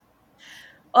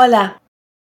Hola,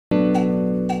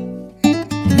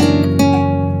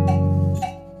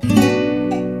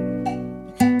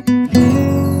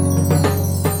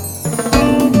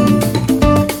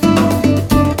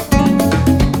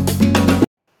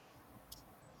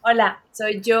 hola,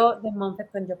 soy yo de Monte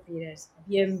con Yo Peters.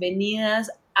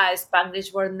 Bienvenidas a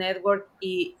Spanglish World Network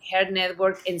y Hair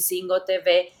Network en Singo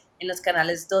TV en los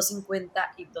canales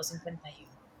 250 y 251.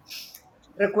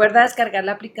 Recuerda descargar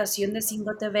la aplicación de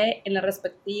Singo TV en las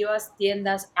respectivas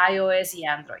tiendas iOS y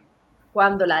Android.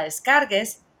 Cuando la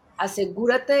descargues,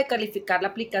 asegúrate de calificar la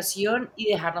aplicación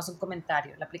y dejarnos un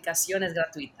comentario. La aplicación es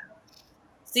gratuita.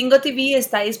 Singo TV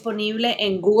está disponible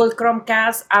en Google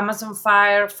Chromecast, Amazon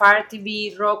Fire, Fire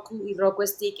TV, Roku y Roku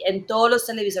Stick en todos los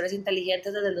televisores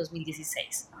inteligentes desde el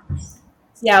 2016.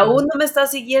 Si aún no me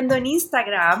estás siguiendo en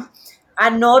Instagram,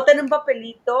 anota en un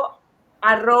papelito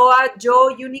 @yo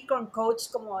unicorn coach,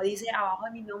 como dice abajo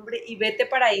de mi nombre, y vete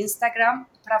para Instagram,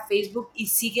 para Facebook y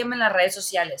sígueme en las redes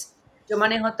sociales. Yo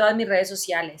manejo todas mis redes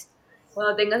sociales.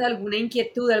 Cuando tengas alguna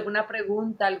inquietud, alguna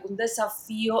pregunta, algún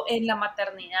desafío en la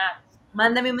maternidad,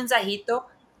 mándame un mensajito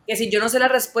que si yo no sé la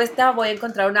respuesta, voy a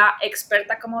encontrar una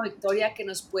experta como Victoria que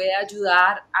nos puede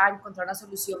ayudar a encontrar una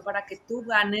solución para que tú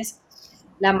ganes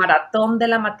la maratón de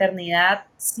la maternidad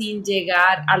sin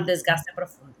llegar al desgaste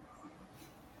profundo.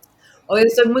 Hoy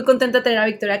estoy muy contenta de tener a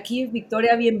Victoria aquí.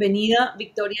 Victoria, bienvenida.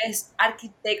 Victoria es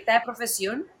arquitecta de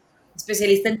profesión,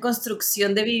 especialista en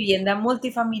construcción de vivienda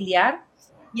multifamiliar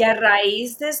y a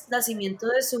raíz del nacimiento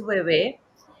de su bebé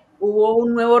hubo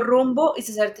un nuevo rumbo y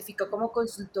se certificó como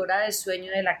consultora de sueño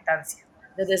y de lactancia.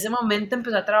 Desde ese momento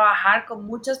empezó a trabajar con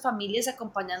muchas familias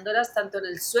acompañándolas tanto en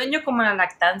el sueño como en la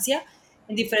lactancia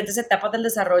en diferentes etapas del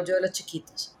desarrollo de los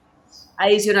chiquitos.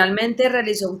 Adicionalmente,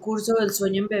 realizó un curso del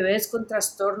sueño en bebés con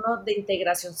trastorno de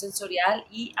integración sensorial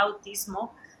y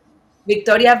autismo.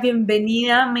 Victoria,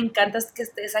 bienvenida. Me encanta que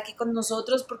estés aquí con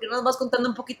nosotros porque nos vas contando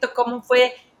un poquito cómo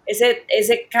fue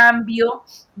ese cambio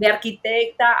de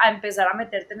arquitecta a empezar a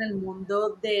meterte en el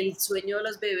mundo del sueño de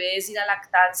los bebés y la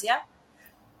lactancia.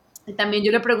 Y también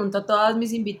yo le pregunto a todas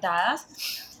mis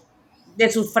invitadas de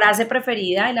su frase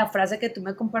preferida y la frase que tú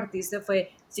me compartiste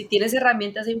fue, si tienes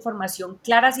herramientas e información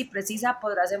claras y precisa,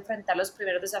 podrás enfrentar los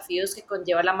primeros desafíos que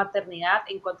conlleva la maternidad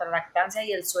en cuanto a la lactancia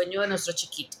y el sueño de nuestros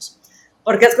chiquitos.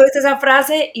 ¿Por qué escogiste esa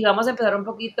frase? Y vamos a empezar un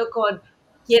poquito con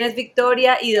quién es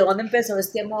Victoria y de dónde empezó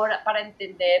este amor para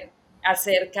entender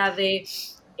acerca de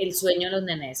el sueño de los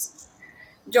nenes.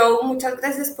 Joe, muchas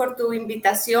gracias por tu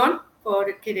invitación,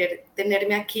 por querer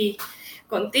tenerme aquí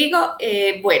contigo.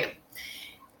 Bueno,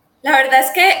 la verdad es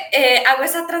que hago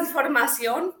esa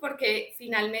transformación porque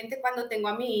finalmente cuando tengo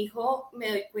a mi hijo me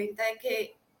doy cuenta de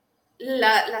que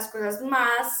las cosas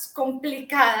más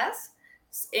complicadas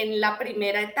en la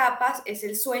primera etapa es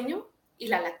el sueño y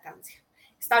la lactancia.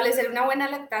 Establecer una buena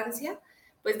lactancia,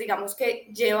 pues digamos que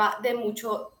lleva de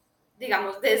mucho,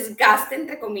 digamos, desgaste,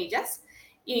 entre comillas,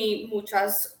 y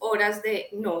muchas horas de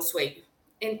no sueño.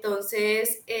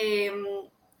 Entonces,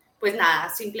 pues nada,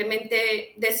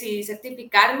 simplemente decidí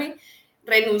certificarme,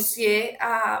 renuncié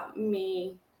a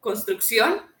mi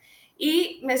construcción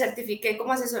y me certifiqué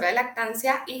como asesora de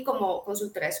lactancia y como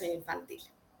consultora de sueño infantil.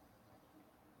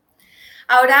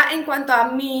 Ahora, en cuanto a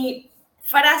mi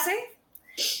frase,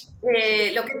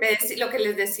 lo que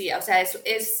les decía, o sea,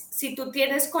 es si tú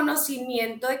tienes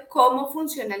conocimiento de cómo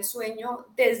funciona el sueño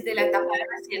desde la etapa de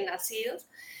recién nacidos,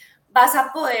 vas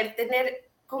a poder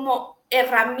tener como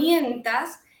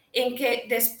herramientas en que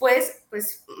después,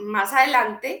 pues más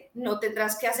adelante, no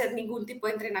tendrás que hacer ningún tipo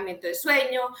de entrenamiento de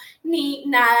sueño, ni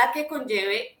nada que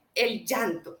conlleve el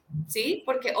llanto, ¿sí?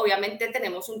 Porque obviamente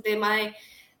tenemos un tema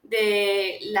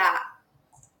de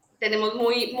tenemos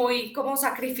muy como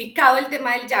sacrificado el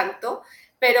tema del llanto,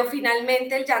 pero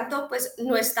finalmente el llanto pues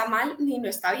no está mal ni no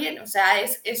está bien, o sea,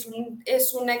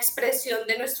 es una expresión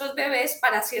de nuestros bebés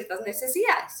para ciertas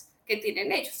necesidades que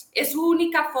tienen ellos. Es su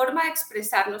única forma de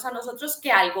expresarnos a nosotros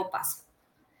que algo pasa.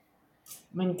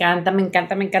 Me encanta, me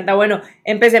encanta, me encanta. Bueno,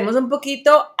 empecemos un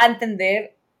poquito a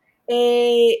entender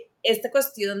esta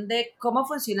cuestión de cómo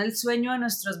funciona el sueño de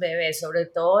nuestros bebés, sobre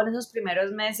todo en esos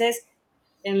primeros meses,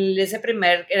 en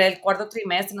el cuarto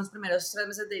trimestre, en los primeros 3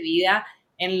 meses de vida,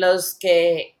 en los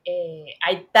que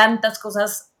hay tantas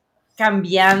cosas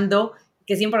cambiando,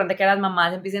 que es importante que las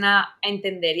mamás empiecen a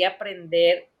entender y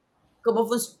aprender cómo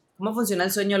funciona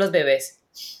el sueño de los bebés.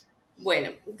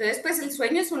 Bueno, entonces pues el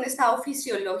sueño es un estado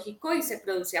fisiológico y se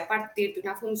produce a partir de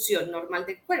una función normal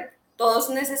del cuerpo.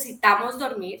 Todos necesitamos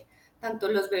dormir, tanto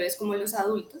los bebés como los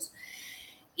adultos.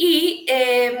 Y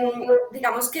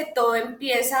digamos que todo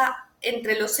empieza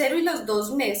entre los 0 y los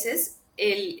 2 meses.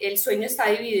 El sueño está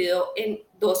dividido en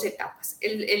dos etapas,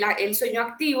 el sueño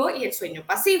activo y el sueño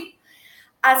pasivo.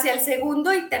 Hacia el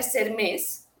segundo y tercer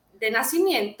mes de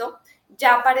nacimiento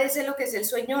ya aparece lo que es el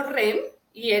sueño REM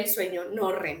y el sueño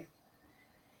no REM.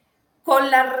 Con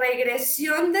la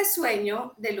regresión de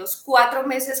sueño de los 4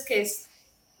 meses, que es,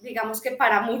 digamos que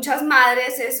para muchas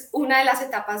madres es una de las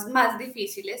etapas más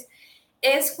difíciles,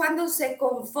 es cuando se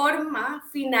conforma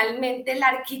finalmente la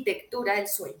arquitectura del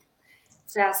sueño. O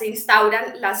sea, se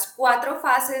instauran las 4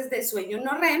 fases de sueño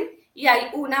no REM y hay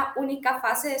una única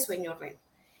fase de sueño REM.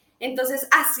 Entonces,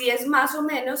 así es más o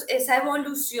menos esa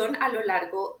evolución a lo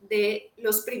largo de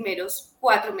los primeros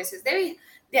 4 meses de vida.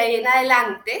 De ahí en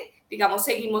adelante, digamos,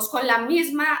 seguimos con la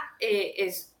misma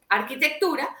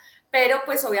arquitectura, pero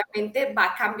pues obviamente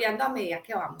va cambiando a medida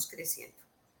que vamos creciendo.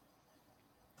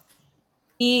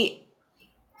 ¿Y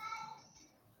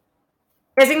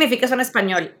qué significa eso en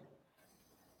español?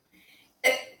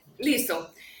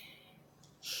 Listo.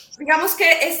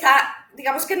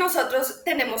 Digamos que nosotros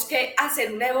tenemos que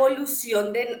hacer una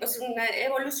evolución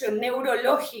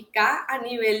neurológica a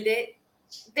nivel de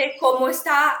cómo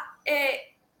está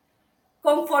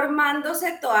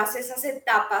conformándose todas esas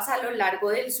etapas a lo largo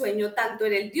del sueño, tanto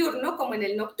en el diurno como en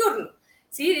el nocturno.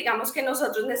 ¿Sí? Digamos que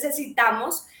nosotros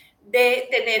necesitamos de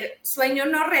tener sueño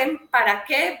no REM. ¿Para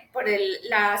qué? Por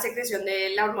la secreción de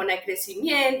la hormona de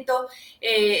crecimiento,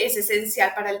 es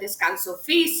esencial para el descanso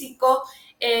físico.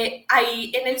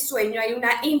 Ahí en el sueño hay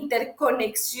una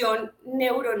interconexión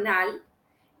neuronal,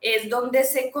 es donde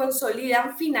se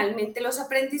consolidan finalmente los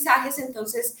aprendizajes.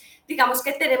 Entonces, digamos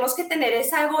que tenemos que tener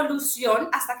esa evolución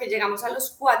hasta que llegamos a los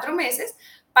 4 meses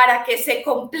para que se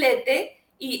complete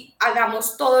y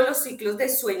hagamos todos los ciclos de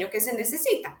sueño que se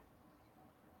necesitan.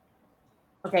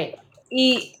 Ok.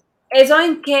 ¿Y eso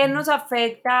en qué nos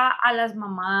afecta a las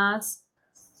mamás,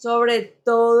 sobre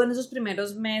todo en esos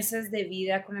primeros meses de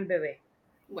vida con el bebé?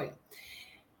 Bueno,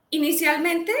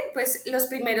 inicialmente, pues los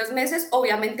primeros meses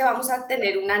obviamente vamos a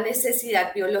tener una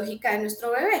necesidad biológica de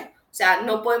nuestro bebé. O sea,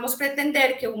 no podemos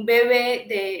pretender que un bebé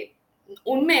de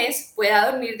un mes pueda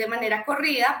dormir de manera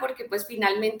corrida, porque pues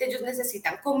finalmente ellos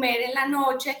necesitan comer en la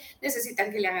noche,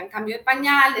 necesitan que le hagan cambio de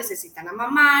pañal, necesitan a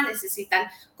mamá, necesitan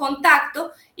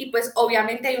contacto y pues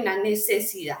obviamente hay una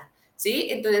necesidad. ¿Sí?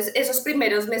 Entonces, esos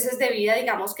primeros meses de vida,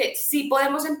 digamos que sí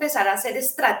podemos empezar a hacer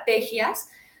estrategias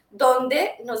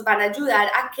donde nos van a ayudar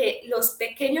a que los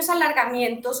pequeños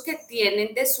alargamientos que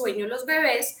tienen de sueño los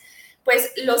bebés,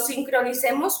 pues los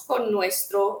sincronicemos con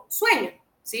nuestro sueño,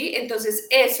 ¿sí? Entonces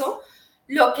eso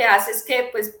lo que hace es que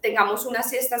pues tengamos unas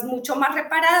siestas mucho más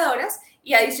reparadoras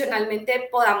y adicionalmente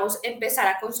podamos empezar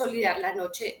a consolidar la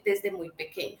noche desde muy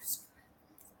pequeños.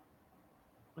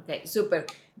 Ok, súper.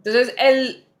 Entonces,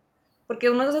 porque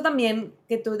una cosa también,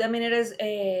 que tú también eres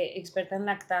experta en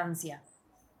lactancia,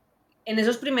 en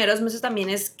esos primeros meses también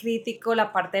es crítico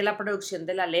la parte de la producción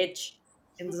de la leche.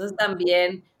 Entonces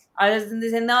también, a veces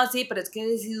dicen, no, sí, pero es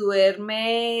que si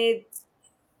duerme,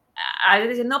 a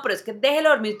veces dicen, no, pero es que déjelo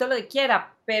dormir todo lo que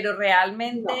quiera, pero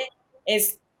realmente No,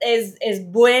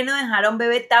 es bueno dejar a un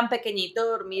bebé tan pequeñito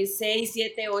dormir 6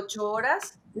 7 8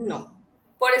 horas. no.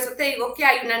 Por eso te digo que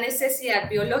hay una necesidad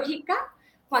biológica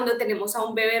cuando tenemos a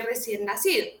un bebé recién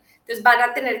nacido. Entonces van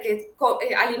a tener que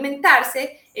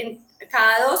alimentarse en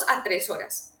cada 2 a 3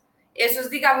 horas. Eso es,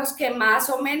 digamos que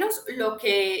más o menos lo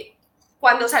que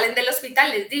cuando salen del hospital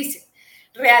les dicen.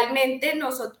 Realmente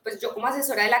nosotros, pues yo como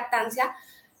asesora de lactancia,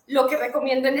 lo que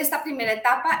recomiendo en esta primera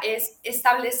etapa es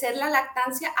establecer la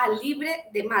lactancia a libre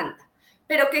demanda.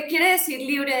 ¿Pero qué quiere decir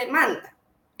libre demanda?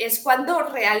 Es cuando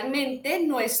realmente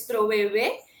nuestro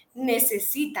bebé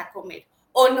necesita comer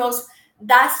o nos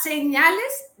da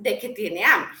señales de que tiene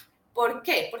hambre. ¿Por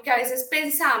qué? Porque a veces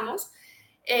pensamos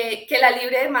que la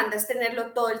libre demanda es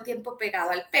tenerlo todo el tiempo pegado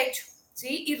al pecho,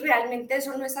 ¿sí? Y realmente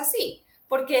eso no es así,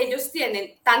 porque ellos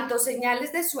tienen tanto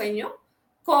señales de sueño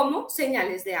como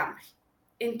señales de hambre.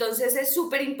 Entonces es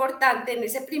súper importante en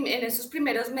esos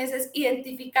primeros meses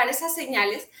identificar esas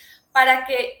señales para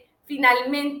que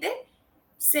finalmente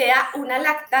sea una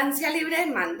lactancia libre de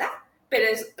demanda, pero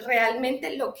es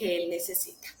realmente lo que él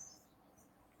necesita.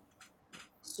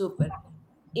 Súper.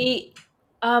 Y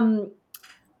am,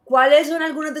 ¿cuáles son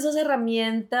algunas de esas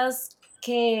herramientas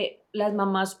que las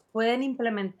mamás pueden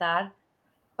implementar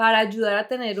para ayudar a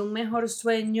tener un mejor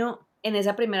sueño en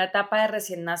esa primera etapa de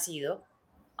recién nacido?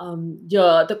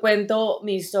 Yo te cuento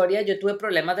mi historia, yo tuve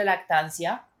problemas de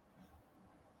lactancia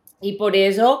y por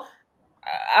eso,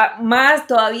 más,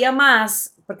 todavía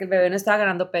más, porque el bebé no estaba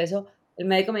ganando peso, el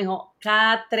médico me dijo,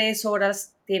 cada 3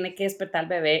 horas tiene que despertar al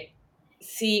bebé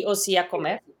sí o sí a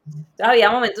comer. Entonces,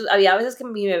 había momentos, había veces que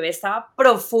mi bebé estaba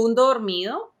profundo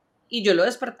dormido y yo lo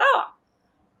despertaba.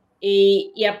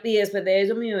 Y después de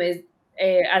eso mi bebé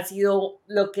ha sido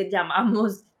lo que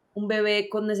llamamos un bebé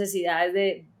con necesidades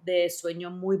de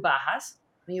sueño muy bajas.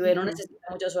 Mi bebé no Ujú. necesita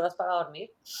muchas horas para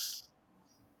dormir.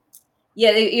 Y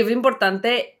es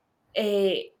importante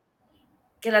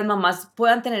que las mamás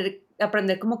puedan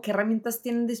aprender como qué herramientas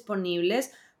tienen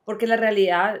disponibles, porque la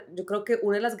realidad, yo creo que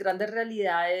una de las grandes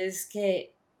realidades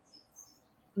que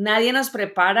nadie nos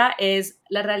prepara es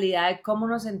la realidad de cómo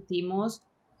nos sentimos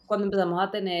cuando empezamos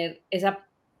a tener esa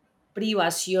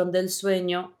privación del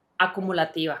sueño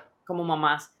acumulativa como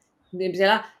mamás.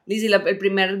 Empieza el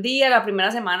primer día, la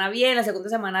primera semana bien, la segunda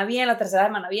semana bien, la tercera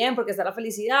semana bien, porque está la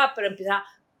felicidad, pero empieza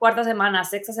cuarta semana,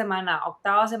 sexta semana,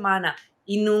 octava semana,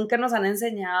 y nunca nos han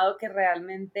enseñado que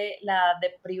realmente la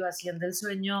deprivación del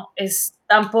sueño es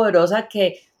tan poderosa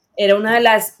que era una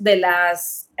de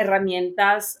las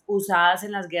herramientas usadas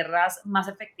en las guerras más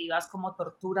efectivas como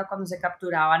tortura cuando se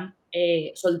capturaban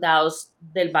soldados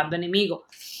del bando enemigo.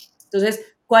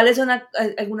 Entonces, ¿cuáles son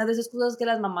algunas de esas cosas que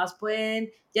las mamás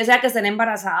pueden, ya sea que estén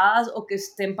embarazadas o que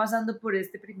estén pasando por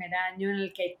este primer año en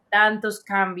el que hay tantos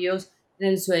cambios en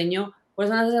el sueño?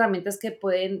 ¿Cuáles son las herramientas que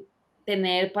pueden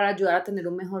tener para ayudar a tener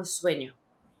un mejor sueño?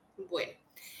 Bueno,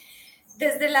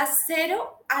 desde las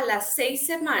 0 a las 6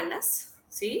 semanas,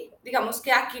 ¿sí? Digamos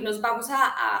que aquí nos vamos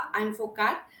a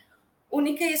enfocar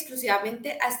única y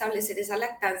exclusivamente a establecer esa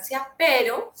lactancia,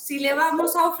 pero si le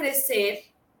vamos a ofrecer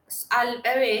al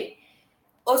bebé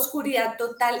oscuridad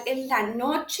total en la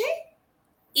noche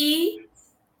y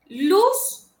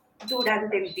luz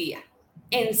durante el día,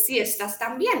 en siestas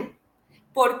también.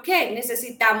 ¿Por qué?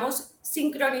 Necesitamos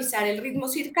sincronizar el ritmo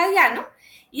circadiano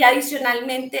y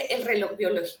adicionalmente el reloj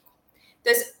biológico.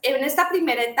 Entonces, en esta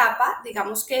primera etapa,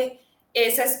 digamos que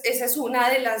esa es una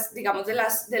de las, digamos, de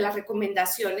las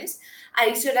recomendaciones.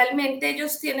 Adicionalmente,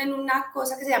 ellos tienen una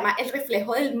cosa que se llama el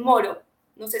reflejo del moro,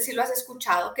 no sé si lo has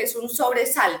escuchado, que es un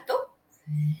sobresalto.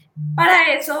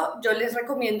 Para eso, yo les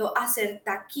recomiendo hacer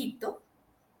taquito,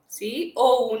 ¿sí?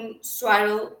 O un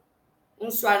suaro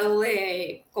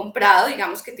comprado,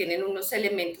 digamos que tienen unos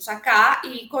elementos acá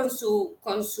y con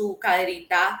su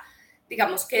caderita,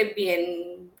 digamos que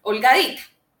bien holgadita.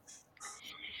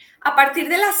 A partir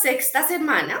de la sexta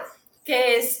semana,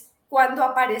 que es cuando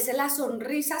aparece la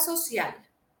sonrisa social,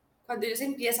 cuando ellos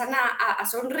empiezan a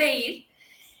sonreír,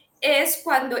 es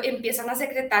cuando empiezan a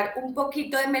secretar un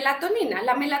poquito de melatonina.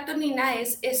 La melatonina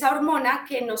es esa hormona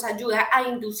que nos ayuda a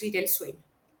inducir el sueño,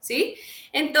 ¿sí?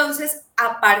 Entonces,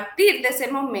 a partir de ese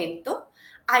momento,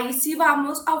 ahí sí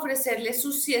vamos a ofrecerles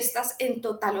sus siestas en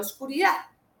total oscuridad.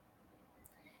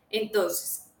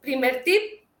 Entonces, primer tip,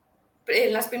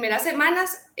 en las primeras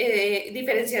semanas,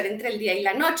 diferenciar entre el día y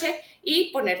la noche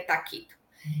y poner taquito.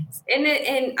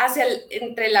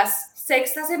 Entre las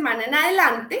sexta semana en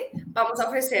adelante, vamos a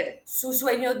ofrecer su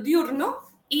sueño diurno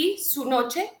y su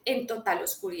noche en total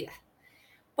oscuridad.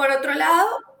 Por otro lado,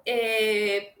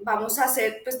 vamos a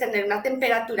hacer, pues, tener una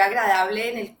temperatura agradable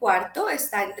en el cuarto,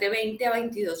 está entre 20 a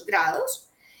 22 grados.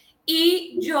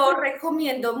 Y yo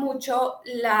recomiendo mucho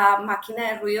la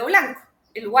máquina de ruido blanco,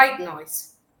 el white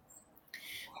noise.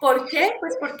 ¿Por qué?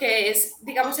 Pues porque es,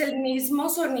 digamos, el mismo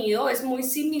sonido, es muy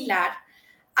similar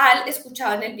al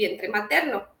escuchado en el vientre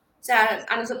materno. O sea,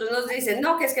 a nosotros nos dicen,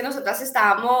 no, que es que nosotras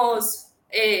estábamos,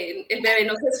 el bebé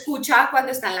no se escucha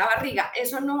cuando está en la barriga.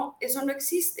 Eso no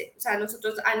existe. O sea, a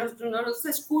nosotros no nos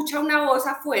escucha una voz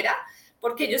afuera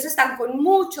porque ellos están con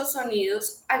muchos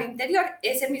sonidos al interior.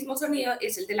 Ese mismo sonido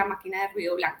es el de la máquina de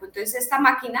ruido blanco. Entonces, esta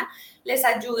máquina les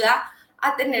ayuda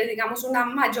a tener, digamos, una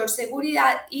mayor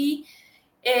seguridad y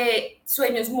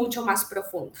sueños mucho más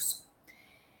profundos.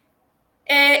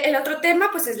 El otro tema,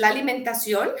 pues, es la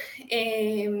alimentación,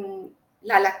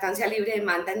 la lactancia libre de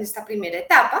demanda en esta primera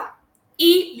etapa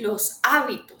y los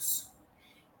hábitos.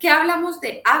 ¿Qué hablamos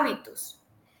de hábitos?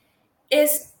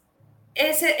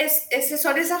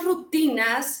 Son esas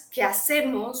rutinas que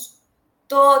hacemos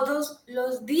todos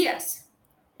los días.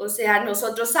 O sea,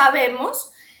 nosotros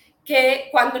sabemos que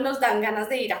cuando nos dan ganas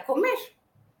de ir a comer,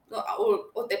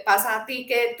 o te pasa a ti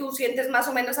que tú sientes más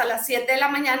o menos a las 7 de la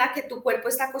mañana que tu cuerpo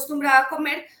está acostumbrado a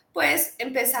comer, pues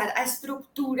empezar a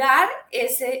estructurar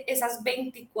esas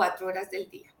 24 horas del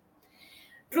día.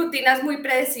 Rutinas muy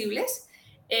predecibles,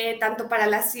 tanto para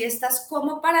las siestas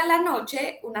como para la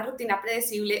noche. Una rutina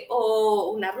predecible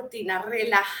o una rutina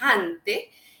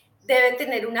relajante debe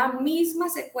tener una misma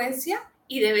secuencia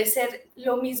y debe ser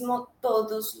lo mismo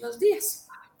todos los días.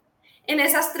 En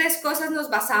esas tres cosas nos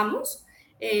basamos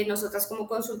nosotras como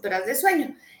consultoras de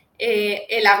sueño: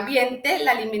 el ambiente,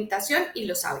 la alimentación y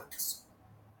los hábitos.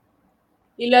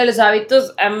 Y lo de los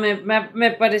hábitos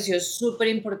me pareció súper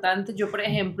importante. Yo, por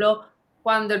ejemplo,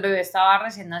 cuando el bebé estaba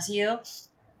recién nacido,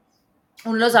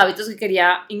 uno de los hábitos que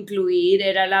quería incluir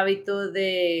era el hábito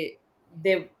de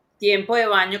tiempo de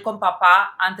baño con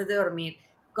papá antes de dormir.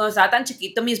 Cuando estaba tan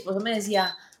chiquito, mi esposo me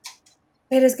decía,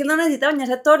 pero es que no necesita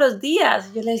bañarse todos los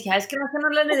días. Yo le decía, es que no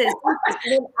lo necesita, es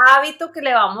que es un hábito que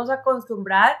le vamos a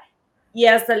acostumbrar y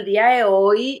hasta el día de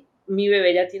hoy, mi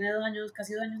bebé ya tiene 2 años,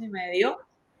 casi 2 años y medio,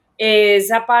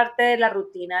 esa parte de la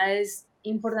rutina es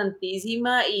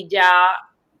importantísima y ya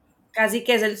casi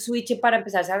que es el switch para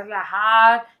empezarse a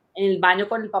relajar en el baño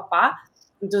con el papá.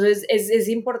 Entonces es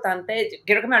importante,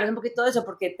 quiero que me hables un poquito de eso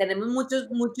porque tenemos muchos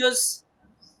muchos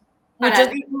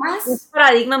Paradigmas.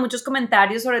 paradigmas, muchos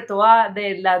comentarios, sobre todo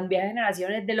de las viejas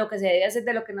generaciones, de lo que se debe hacer,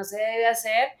 de lo que no se debe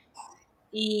hacer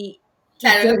y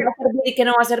Claro, qué lo va que, a servir y qué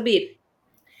no va a servir.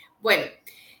 bueno,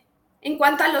 en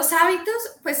cuanto a los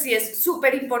hábitos, pues sí es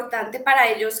súper importante para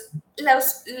ellos,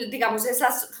 digamos,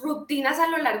 esas rutinas a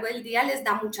lo largo del día les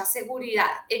da mucha seguridad.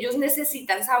 Ellos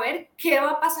necesitan saber qué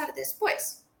va a pasar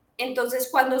después. Entonces,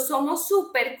 cuando somos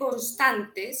súper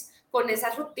constantes con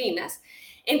esas rutinas,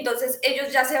 entonces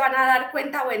ellos ya se van a dar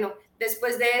cuenta, bueno,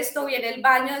 después de esto viene el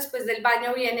baño, después del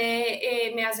baño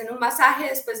viene, me hacen un masaje,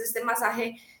 después de este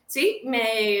masaje, sí,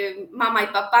 mamá y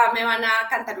papá me van a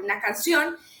cantar una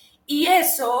canción y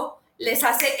eso les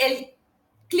hace el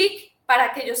clic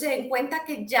para que ellos se den cuenta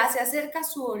que ya se acerca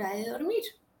su hora de dormir.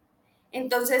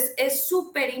 Entonces es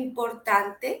súper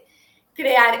importante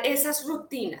crear esas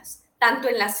rutinas, tanto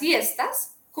en las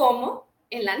siestas como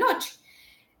en la noche.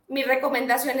 Mi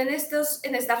recomendación en estas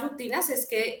rutinas es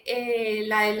que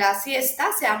la de la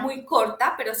siesta sea muy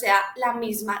corta, pero sea la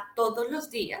misma todos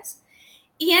los días.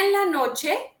 Y en la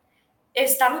noche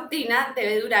esta rutina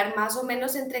debe durar más o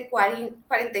menos entre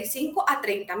 45 a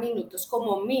 30 minutos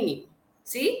como mínimo,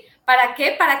 ¿sí? ¿Para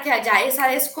qué? Para que haya esa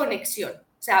desconexión,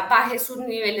 o sea, baje sus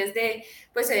niveles de,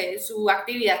 pues, su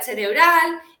actividad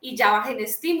cerebral y ya bajen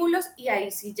estímulos y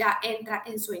ahí sí ya entra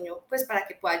en sueño, pues para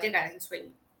que pueda llegar en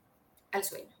sueño, al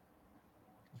sueño.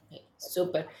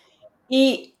 Súper.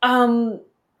 Y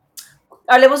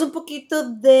hablemos un poquito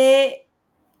de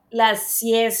las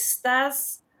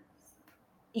siestas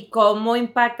y cómo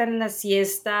impactan las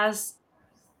siestas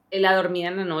la dormida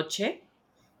en la noche.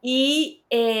 Y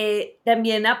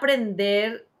también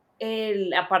aprender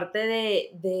aparte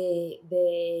de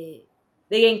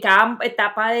que en cada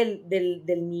etapa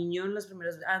del niño en los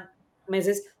primeros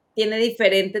meses tiene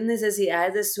diferentes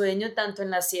necesidades de sueño, tanto en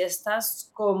las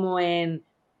siestas como La en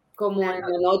la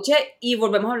noche. noche. Y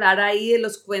volvemos a hablar ahí de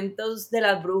los cuentos de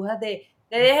las brujas, de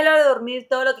déjelo de dormir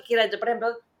todo lo que quiera. Yo, por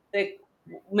ejemplo,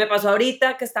 me pasó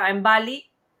ahorita que estaba en Bali,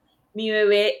 mi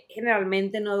bebé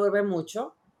generalmente no duerme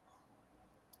mucho,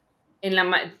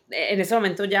 en ese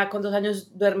momento ya con 2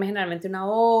 años duerme generalmente una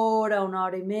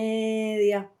hora y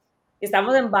media.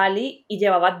 Estamos en Bali y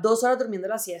llevaba 2 horas durmiendo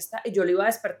la siesta y yo lo iba a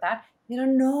despertar. Pero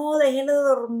no, déjelo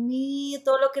dormir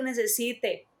todo lo que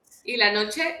necesite. Y la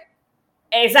noche,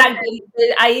 Exacto.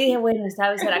 Entonces, ahí dije, bueno, esta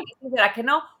vez, ¿será que sí, será que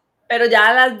no? Pero ya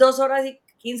a las 2 horas y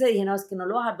 15 dije, no, es que no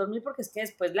lo voy a dejar dormir porque es que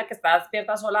después la que está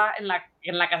despierta sola en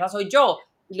la casa soy yo.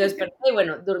 Y lo desperté y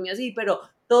bueno, durmió así, pero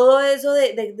todo eso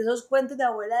de esos cuentos de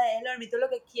abuela, de él, dormir todo lo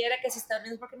que quiera, que si está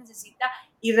durmiendo es porque necesita,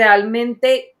 y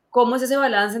realmente cómo es ese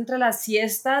balance entre las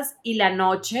siestas y la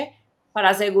noche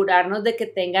para asegurarnos de que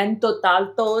tengan en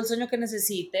total todo el sueño que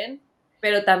necesiten,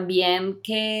 pero también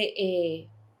que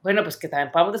bueno, pues que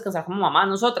también podamos descansar como mamá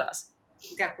nosotras.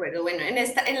 de acuerdo, bueno,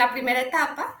 en la primera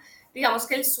etapa, digamos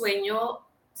que el sueño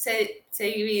se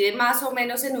divide más o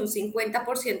menos en un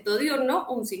 50% diurno,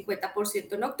 un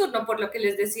 50% nocturno, por lo que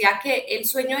les decía que el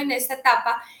sueño en esta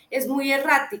etapa es muy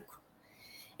errático.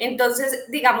 Entonces,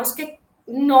 digamos que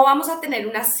no vamos a tener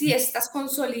unas siestas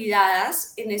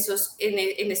consolidadas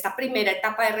en esta primera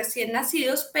etapa de recién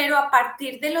nacidos, pero a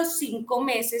partir de los 5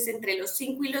 meses, entre los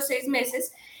 5 y los 6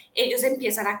 meses, ellos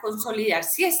empiezan a consolidar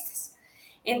siestas.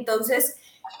 Entonces,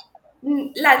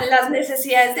 las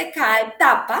necesidades de cada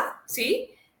etapa, ¿sí?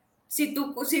 Si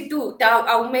tú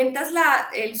aumentas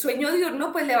el sueño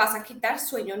diurno, pues le vas a quitar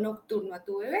sueño nocturno a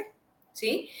tu bebé,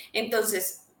 ¿sí?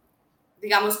 Entonces,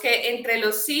 digamos que entre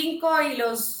los 5 y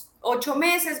los 8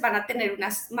 meses van a tener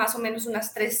más o menos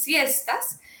unas 3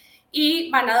 siestas y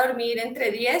van a dormir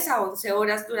entre 10 a 11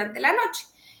 horas durante la noche.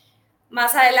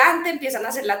 Más adelante empiezan a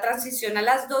hacer la transición a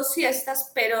las 2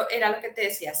 siestas, pero era lo que te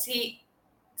decía, si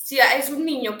es un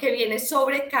niño que viene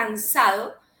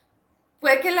sobrecansado,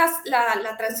 puede que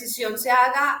la transición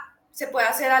se pueda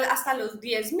hacer hasta los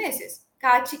 10 meses.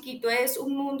 Cada chiquito es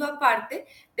un mundo aparte,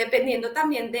 dependiendo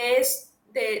también de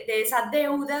esa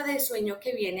deuda de sueño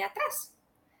que viene atrás.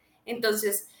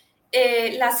 Entonces,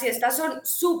 las siestas son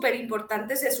súper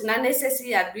importantes, es una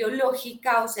necesidad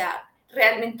biológica, o sea,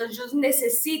 realmente ellos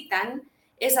necesitan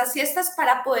esas siestas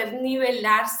para poder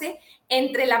nivelarse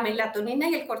entre la melatonina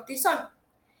y el cortisol.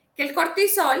 Que el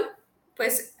cortisol,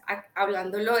 pues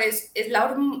hablándolo, es la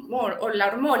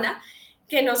hormona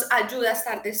que nos ayuda a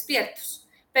estar despiertos.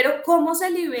 Pero ¿cómo se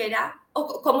libera,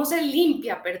 o cómo se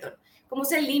limpia, perdón? ¿Cómo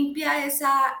se limpia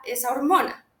esa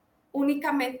hormona?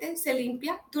 Únicamente se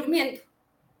limpia durmiendo.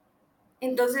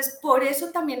 Entonces, por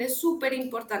eso también es súper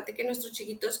importante que nuestros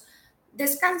chiquitos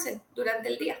descansen durante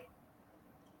el día.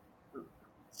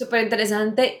 Súper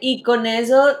interesante. Y con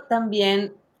eso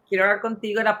también quiero hablar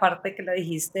contigo la parte que le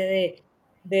dijiste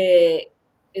de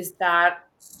estar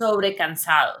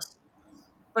sobrecansados.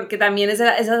 Porque también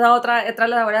esa es la otra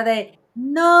la hora de,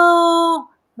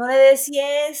 no, no le des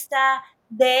siesta,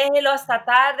 déjelo hasta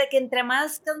tarde, que entre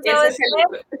más cansado Ese es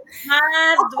esté,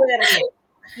 más duerme.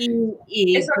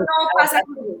 eso Pues, no la pasa verdad,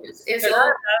 con niños. yo la Eso,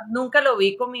 verdad nunca lo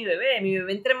vi con mi bebé. Mi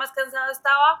bebé entre más cansado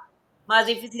estaba, más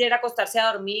difícil era acostarse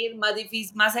a dormir, más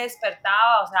difícil, más se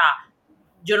despertaba. O sea,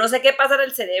 yo no sé qué pasa en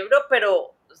el cerebro, pero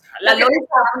o sea, la lo que te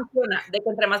lógica funciona, de que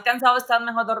entre más cansado estás,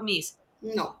 mejor dormís.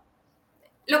 no.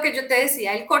 Lo que yo te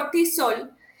decía, el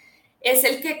cortisol es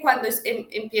el que cuando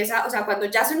empieza, o sea, cuando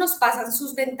ya se nos pasan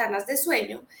sus ventanas de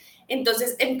sueño,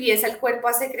 entonces empieza el cuerpo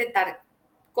a secretar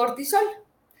cortisol.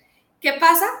 ¿Qué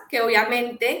pasa? Que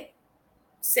obviamente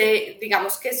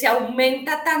digamos que se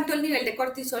aumenta tanto el nivel de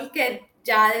cortisol que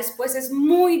ya después es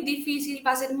muy difícil,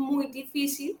 va a ser muy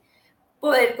difícil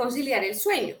poder conciliar el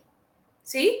sueño,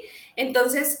 ¿sí?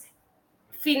 Entonces,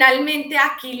 finalmente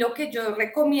aquí lo que yo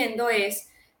recomiendo es,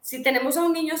 si tenemos a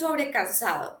un niño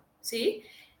sobrecansado, ¿sí?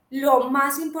 Lo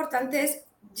más importante es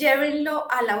llévenlo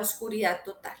a la oscuridad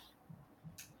total.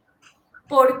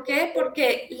 ¿Por qué?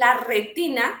 Porque la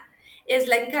retina es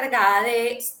la encargada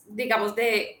de, digamos,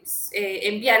 de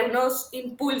enviar unos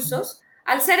impulsos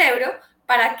al cerebro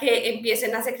para que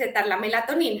empiecen a secretar la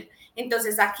melatonina.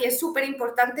 Entonces, aquí es súper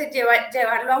importante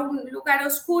llevarlo a un lugar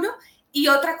oscuro. Y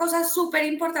otra cosa súper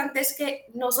importante es que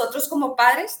nosotros como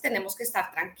padres tenemos que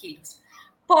estar tranquilos.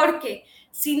 Porque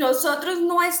si nosotros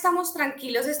no estamos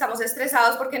tranquilos, estamos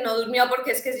estresados porque no durmió,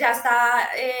 porque es que ya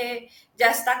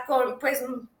está con, pues,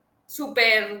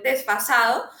 súper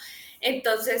desfasado,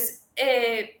 entonces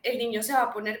el niño se va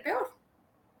a poner peor.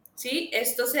 ¿Sí?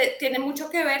 Esto tiene mucho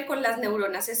que ver con las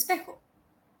neuronas espejo.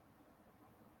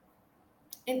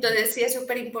 Entonces sí es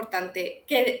súper importante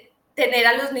que tener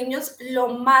a los niños lo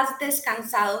más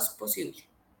descansados posible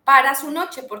para su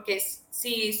noche, porque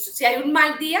si hay un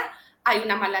mal día, hay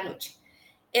una mala noche.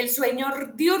 El sueño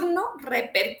diurno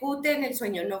repercute en el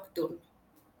sueño nocturno.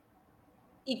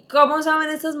 ¿Y cómo saben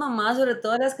estas mamás, sobre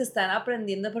todo las que están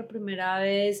aprendiendo por primera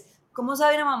vez, cómo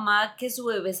sabe una mamá que su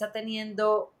bebé está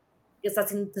teniendo,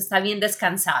 está bien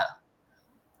descansado?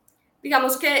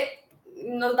 Digamos que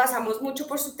nos basamos mucho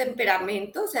por su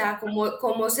temperamento, o sea,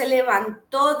 cómo se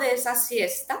levantó de esa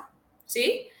siesta,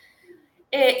 ¿sí?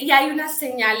 Y hay unas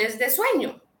señales de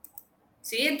sueño,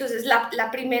 ¿sí? Entonces,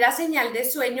 la primera señal de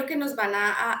sueño que nos van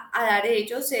a dar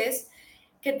ellos es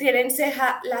que tienen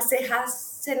las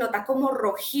cejas se nota como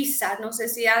rojiza, no sé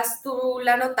si tú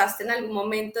la notaste en algún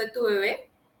momento de tu bebé,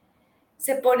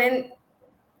 se ponen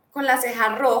con la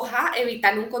ceja roja,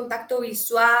 evitan un contacto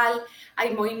visual,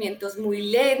 hay movimientos muy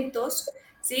lentos,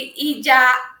 ¿sí? Y ya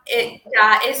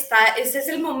está, ese es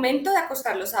el momento de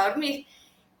acostarlos a dormir.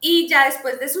 Y ya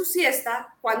después de su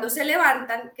siesta, cuando se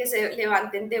levantan, que se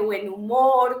levanten de buen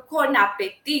humor, con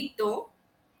apetito,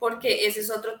 porque ese es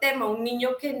otro tema. Un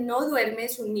niño que no duerme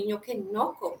es un niño que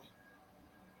no come.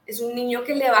 Es un niño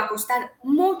que le va a costar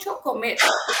mucho comer.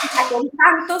 Está con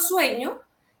tanto sueño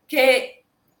que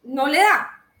no le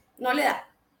da, no le da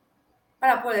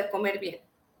para poder comer bien.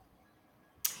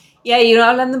 Y ahí uno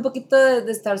hablando un poquito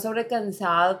de estar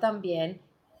sobrecansado también,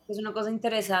 pues una cosa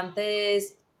interesante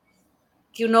es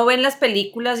que uno ve en las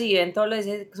películas y ven todo lo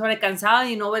de sobrecansado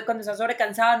y uno ve cuando está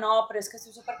sobrecansado, no, pero es que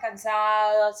estoy súper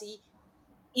cansado, así.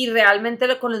 Y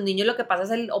realmente con los niños lo que pasa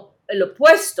es el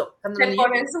opuesto. Cuando los Se niños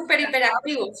ponen están súper cansados,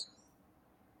 hiperactivos.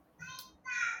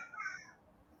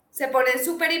 Se ponen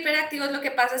súper hiperactivos. Lo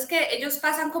que pasa es que ellos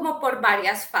pasan como por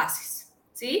varias fases,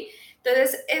 ¿sí?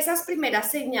 Entonces, esas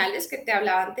primeras señales que te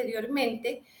hablaba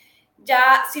anteriormente,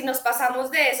 ya si nos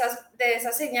pasamos de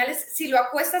esas señales, si lo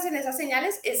acuestas en esas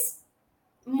señales, es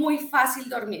muy fácil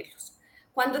dormirlos.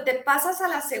 Cuando te pasas a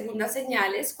las segundas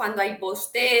señales, cuando hay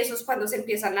bostezos, cuando se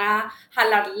empiezan a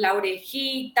jalar la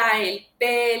orejita, el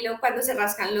pelo, cuando se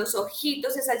rascan los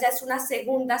ojitos, esa ya es una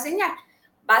segunda señal.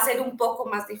 Va a ser un poco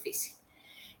más difícil.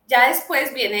 Ya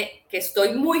después viene que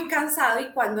estoy muy cansado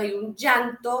y cuando hay un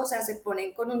llanto, o sea, se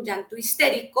ponen con un llanto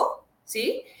histérico,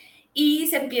 ¿sí? Y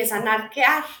se empiezan a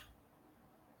arquear.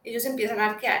 Ellos empiezan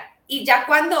a arquear. Y ya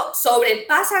cuando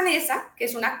sobrepasan esa, que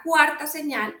es una cuarta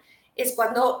señal, es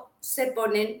cuando se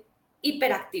ponen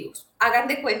hiperactivos. Hagan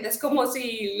de cuenta, es como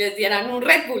si les dieran un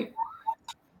Red Bull.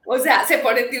 O sea, se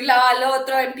ponen de un lado al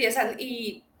otro, empiezan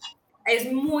y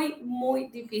es muy, muy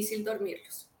difícil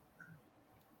dormirlos.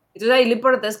 Entonces ahí lo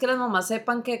importante es que las mamás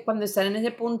sepan que cuando están en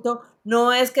ese punto,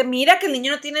 no es que mira que el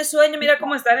niño no tiene sueño, mira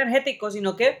cómo está energético,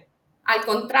 sino que Al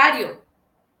contrario,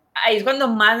 ahí es cuando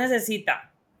más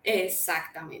necesita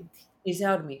exactamente. irse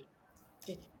a dormir.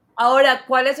 Ahora,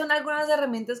 ¿cuáles son algunas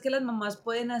herramientas que las mamás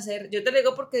pueden hacer? Yo te lo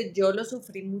digo porque yo lo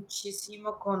sufrí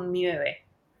muchísimo con mi bebé.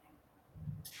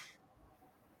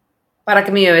 Para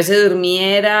que mi bebé se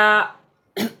durmiera,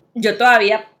 yo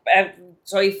todavía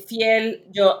soy fiel.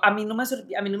 A mí no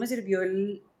me sirvió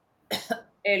el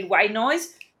white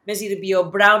noise, me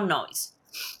sirvió brown noise.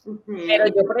 Pero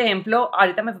Ujú. yo, por ejemplo,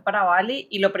 ahorita me fui para Bali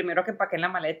y lo primero que empaqué en la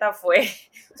maleta fue,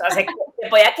 o sea, se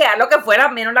podía quedar lo que fuera,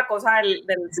 menos la cosa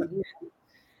del sonido.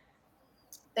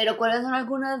 Pero ¿cuáles son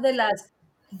algunas de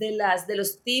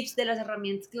los tips, de las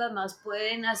herramientas que las mamás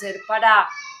pueden hacer para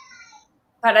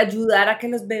ayudar a que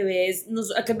los bebés,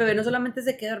 a que el bebé no solamente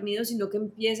se quede dormido, sino que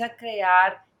empiece a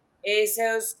crear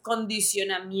esos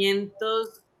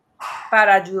condicionamientos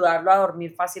para ayudarlo a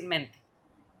dormir fácilmente?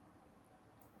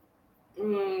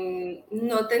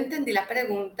 No te entendí la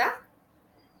pregunta.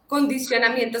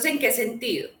 ¿Condicionamientos en qué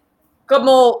sentido?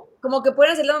 Como que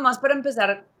pueden hacer las mamás para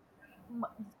empezar,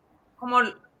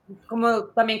 como,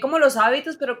 también como los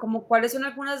hábitos, pero como cuáles son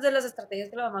algunas de las estrategias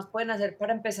que las mamás pueden hacer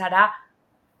para empezar a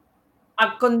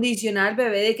condicionar al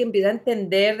bebé de que empiece a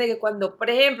entender de que cuando, por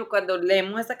ejemplo, cuando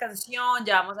leemos esta canción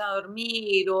ya vamos a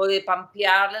dormir, o de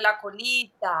pampearle la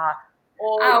colita,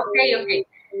 o Ah, ok, ok.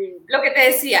 Lo que te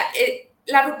decía,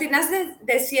 las rutinas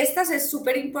de siestas es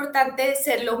súper importante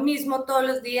ser lo mismo todos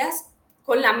los días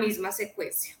con la misma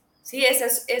secuencia. ¿Sí? Esa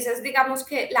es, digamos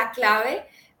que, la clave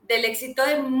del éxito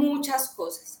de muchas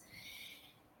cosas.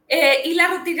 Y la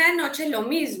rutina de noche lo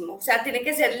mismo, o sea, tiene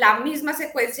que ser la misma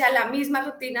secuencia, la misma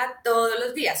rutina todos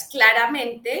los días.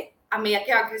 Claramente, a medida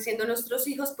que van creciendo nuestros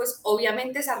hijos, pues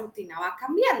obviamente esa rutina va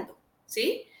cambiando,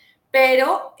 ¿sí?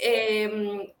 Pero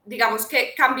digamos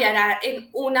que cambiará en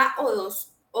una o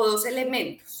dos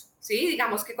elementos, ¿sí?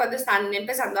 Digamos que cuando están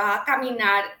empezando a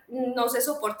caminar, no se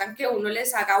soportan que uno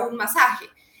les haga un masaje.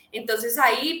 Entonces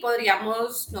ahí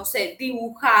podríamos, no sé,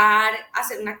 dibujar,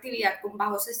 hacer una actividad con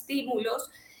bajos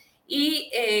estímulos y,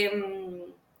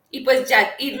 y pues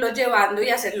ya irlo llevando y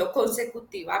hacerlo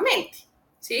consecutivamente,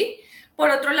 ¿sí? Por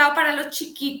otro lado, para los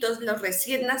chiquitos, los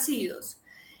recién nacidos,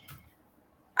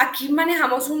 aquí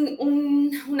manejamos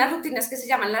unas rutinas que se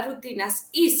llaman las rutinas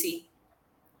EASY.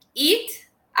 Eat,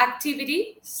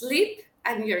 Activity, Sleep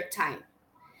and Your Time.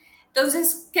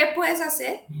 Entonces, ¿qué puedes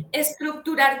hacer?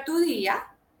 Estructurar tu día,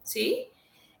 ¿sí?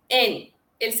 Él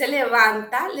se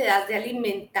levanta, le das de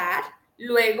alimentar,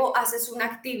 luego haces una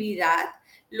actividad,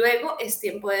 luego es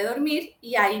tiempo de dormir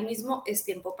y ahí mismo es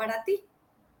tiempo para ti.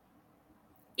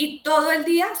 Y todo el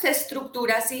día se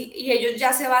estructura así y ellos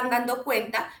ya se van dando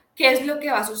cuenta qué es lo que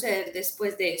va a suceder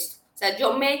después de esto. O sea,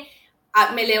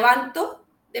 me levanto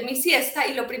de mi siesta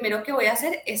y lo primero que voy a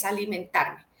hacer es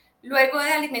alimentarme. Luego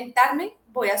de alimentarme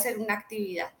voy a hacer una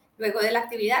actividad. Luego de la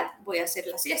actividad voy a hacer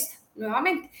la siesta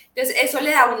nuevamente. Entonces, eso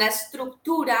le da una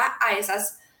estructura a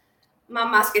esas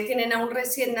mamás que tienen a un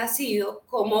recién nacido,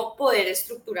 cómo poder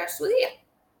estructurar su día.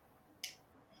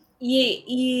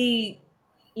 y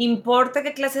importa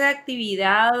qué clase de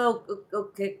actividad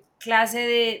o qué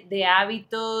clase de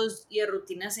hábitos y de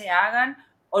rutinas se hagan,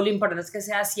 o lo importante es que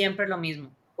sea siempre lo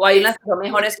mismo, o hay unas que son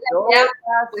Exactamente. mejores que La idea,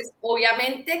 otras. pues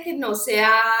obviamente que no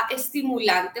sea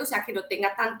estimulante, o sea, que no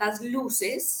tenga tantas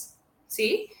luces,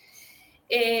 ¿sí?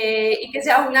 Y que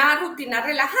sea una rutina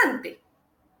relajante,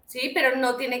 ¿sí? Pero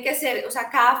no tiene que ser, o sea,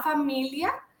 cada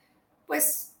familia,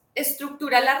 pues,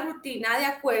 estructura la rutina de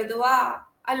acuerdo a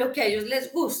lo que a ellos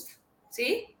les gusta,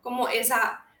 ¿sí? Como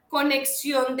esa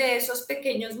conexión de esos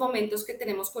pequeños momentos que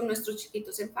tenemos con nuestros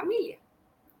chiquitos en familia.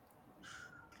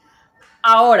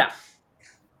 Ahora,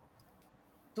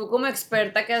 tú como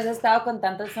experta que has estado con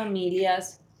tantas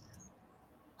familias,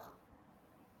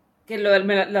 que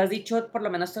lo has dicho por lo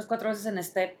menos 3, 4 veces en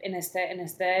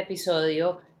este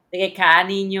episodio, de que cada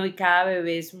niño y cada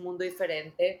bebé es un mundo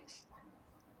diferente.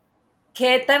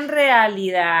 ¿Qué tan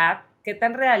realista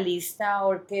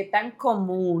o qué tan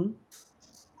común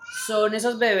son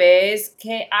esos bebés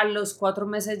que a los 4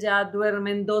 meses ya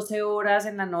duermen 12 horas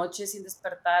en la noche sin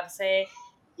despertarse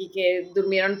y que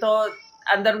durmieron todo,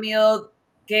 han dormido,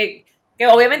 que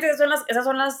obviamente esas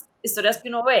son las historias que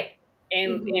uno ve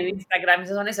en Ujú. Instagram,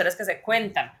 esas son las historias que se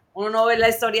cuentan. Uno no ve la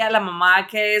historia de la mamá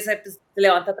que se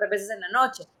levanta 3 veces en la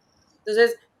noche.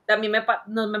 Entonces, también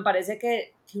me parece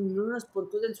que uno de los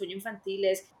puntos del sueño infantil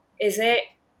es ese,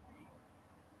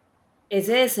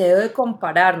 ese deseo de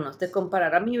comparar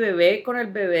a mi bebé con el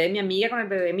bebé de mi amiga, con el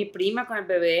bebé de mi prima, con el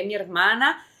bebé de mi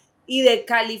hermana, y de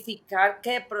calificar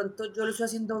que de pronto yo lo estoy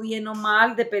haciendo bien o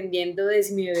mal, dependiendo de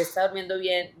si mi bebé está durmiendo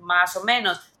bien, más o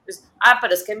menos. Pues,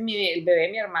 pero es que el bebé de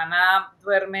mi hermana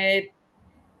duerme,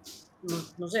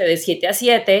 no sé, de 7 a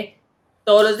 7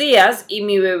 todos los días y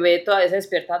mi bebé todavía se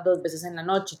despierta 2 veces en la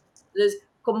noche. Entonces,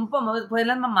 ¿cómo pueden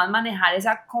las mamás manejar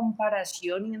esa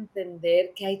comparación y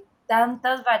entender que hay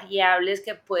tantas variables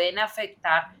que pueden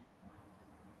afectar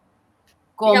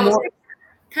Digamos, cómo...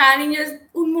 cada niño es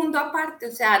un mundo aparte,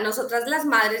 o sea, nosotras las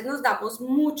madres nos damos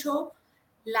mucho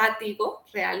látigo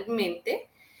realmente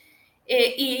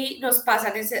y nos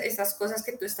pasan esas cosas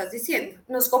que tú estás diciendo.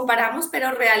 Nos comparamos,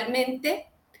 pero realmente,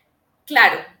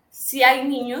 claro, sí hay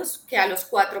niños que a los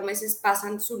 4 meses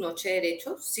pasan su noche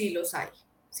derecho, sí los hay,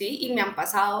 ¿sí? Y me han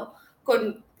pasado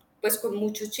con, pues, con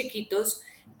muchos chiquitos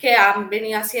que han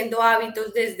venido haciendo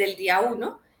hábitos desde el día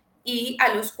 1 y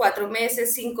a los 4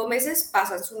 meses, 5 meses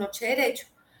pasan su noche derecho.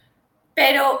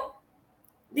 Pero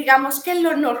digamos que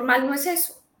lo normal no es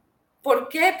eso. ¿Por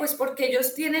qué? Pues porque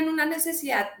ellos tienen una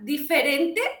necesidad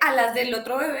diferente a las del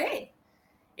otro bebé.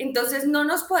 Entonces no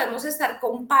nos podemos estar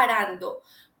comparando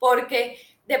porque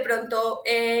de pronto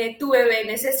tu bebé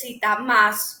necesita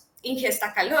más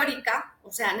ingesta calórica,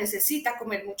 o sea, necesita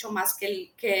comer mucho más que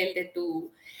el de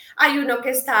tu... Hay uno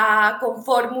que está con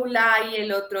fórmula y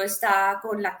el otro está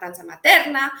con lactancia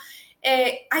materna.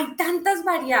 Hay tantas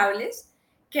variables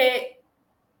que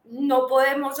no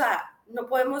podemos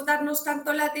darnos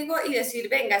tanto látigo y decir,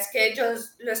 venga, es que yo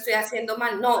lo estoy haciendo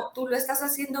mal. No, tú lo estás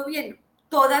haciendo bien.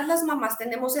 Todas las mamás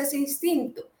tenemos ese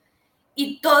instinto.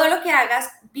 Y todo lo que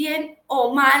hagas, bien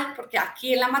o mal, porque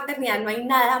aquí en la maternidad no hay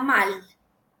nada mal.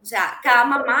 O sea, cada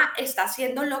mamá está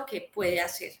haciendo lo que puede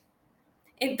hacer.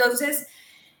 Entonces,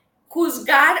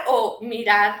 juzgar o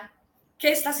mirar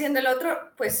qué está haciendo el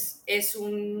otro, pues es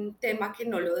un tema que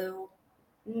no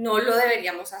lo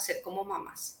deberíamos hacer como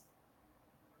mamás.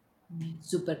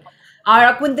 Súper.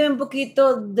 Ahora cuénteme un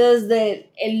poquito desde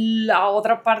la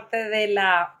otra parte de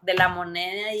la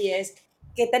moneda y es,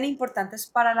 ¿qué tan importante es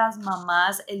para las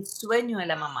mamás el sueño de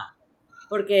la mamá?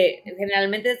 Porque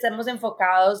generalmente estamos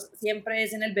enfocados siempre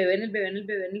es en el bebé, en el bebé, en el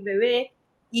bebé, en el bebé,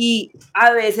 y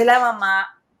a veces la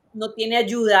mamá no tiene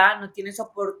ayuda, no tiene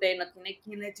soporte, no tiene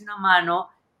quien le eche una mano,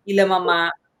 y la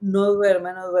mamá no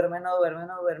duerme, no duerme, no duerme,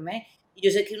 no duerme. Y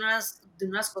yo sé que de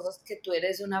unas cosas que tú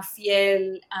eres una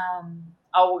fiel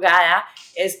abogada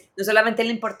es no solamente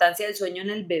la importancia del sueño en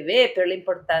el bebé, pero la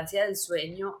importancia del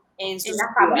sueño en En sus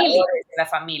la familia. cuidadores, en la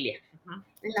familia. Ujú.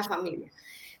 En la familia.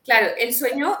 Claro, el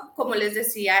sueño, como les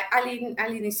decía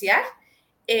al iniciar,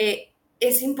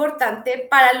 es importante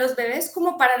para los bebés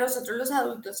como para nosotros los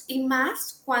adultos y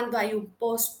más cuando hay un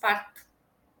postparto.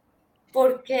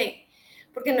 ¿Por qué?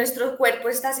 Porque nuestro cuerpo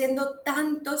está haciendo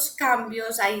tantos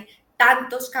cambios, hay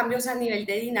tantos cambios a nivel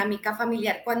de dinámica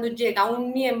familiar cuando llega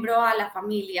un miembro a la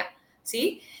familia,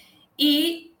 ¿sí?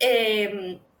 Y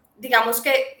digamos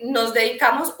que nos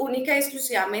dedicamos única y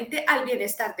exclusivamente al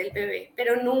bienestar del bebé,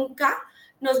 pero nunca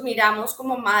nos miramos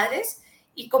como madres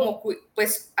y como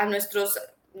pues a nuestros,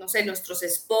 no sé, nuestros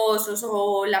esposos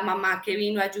o la mamá que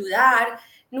vino a ayudar,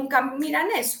 nunca miran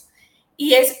eso.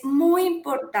 Y es muy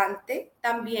importante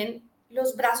también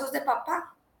los brazos de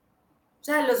papá. O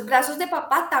sea, los brazos de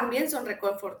papá también son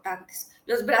reconfortantes.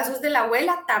 Los brazos de la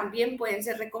abuela también pueden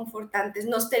ser reconfortantes.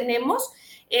 Nos tenemos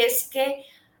es que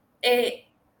eh,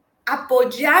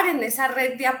 apoyar en esa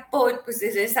red de apoyo, pues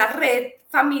desde esa red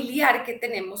familiar que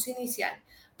tenemos inicial,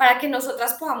 para que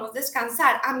nosotras podamos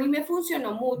descansar. A mí me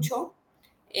funcionó mucho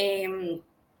en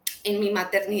mi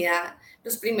maternidad,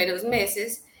 los primeros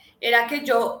meses, era que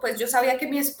pues yo sabía que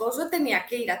mi esposo tenía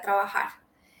que ir a trabajar.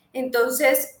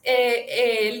 Entonces,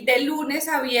 de lunes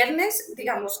a viernes,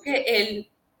 digamos que él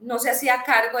no se hacía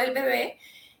cargo del bebé,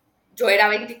 yo era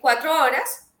 24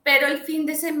 horas, pero el fin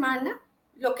de semana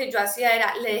lo que yo hacía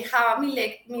era, le dejaba mi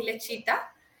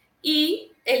lechita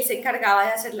y él se encargaba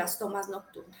de hacer las tomas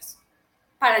nocturnas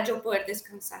para yo poder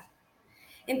descansar.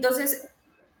 Entonces,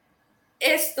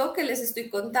 esto que les estoy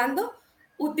contando,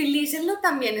 utilícenlo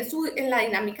también en la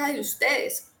dinámica de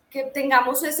ustedes, que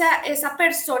tengamos esa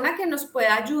persona que nos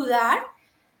pueda ayudar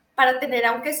para tener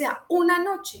aunque sea una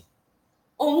noche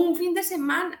o un fin de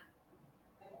semana,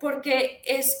 porque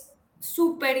es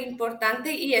súper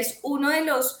importante y es uno de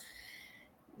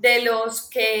los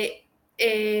que,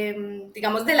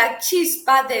 digamos, de la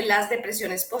chispa de las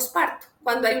depresiones postparto.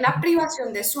 Cuando hay una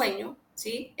privación de sueño,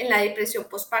 ¿sí? En la depresión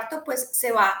postparto, pues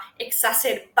se va a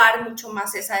exacerbar mucho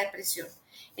más esa depresión.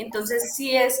 Entonces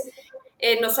sí es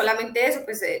no solamente eso,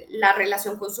 pues la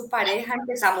relación con su pareja,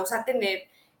 empezamos a tener,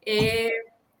 eh,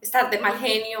 estar de mal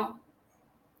genio,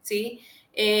 ¿sí?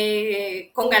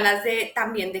 Con ganas de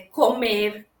también de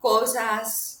comer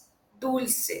cosas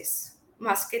dulces,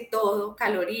 más que todo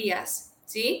calorías,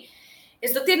 ¿sí?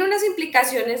 Esto tiene unas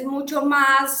implicaciones mucho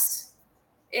más,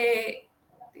 eh,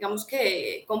 digamos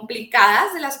que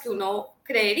complicadas de las que uno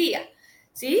creería,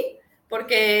 ¿sí?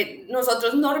 Porque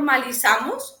nosotros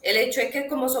normalizamos el hecho de que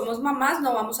como somos mamás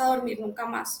no vamos a dormir nunca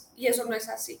más y eso no es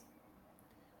así.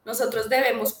 Nosotros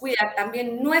debemos cuidar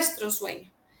también nuestro sueño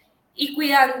y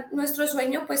cuidar nuestro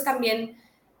sueño, pues también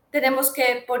tenemos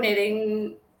que poner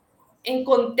en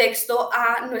contexto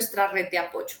a nuestra red de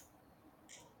apoyo.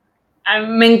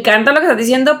 Me encanta lo que estás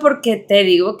diciendo porque te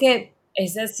digo que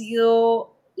esa ha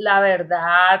sido la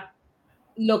verdad,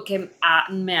 lo que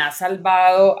me ha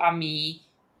salvado a mí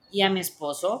y a mi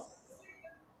esposo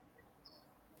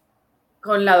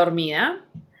con la dormida,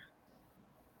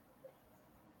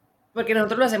 porque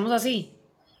nosotros lo hacemos así.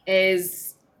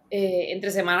 Es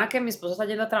entre semana que mi esposo está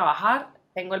yendo a trabajar,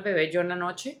 tengo el bebé yo en la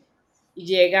noche y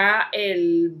llega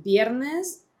el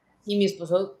viernes y mi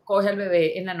esposo coge al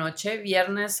bebé en la noche,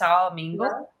 viernes, sábado, domingo.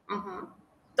 Ajá.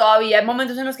 Todavía hay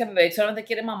momentos en los que mi bebé solamente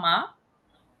quiere mamá,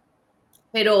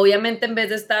 pero obviamente en vez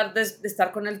de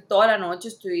estar con él toda la noche,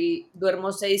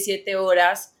 duermo 6 7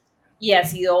 horas y ha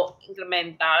sido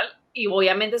incremental. Y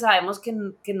obviamente sabemos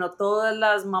que no todas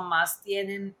las mamás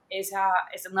tienen esa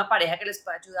una pareja que les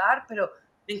pueda ayudar, pero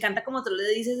me encanta como tú le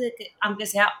dices, de que aunque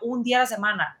sea un día a la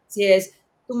semana, si es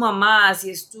tu mamá,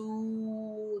 si es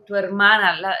tu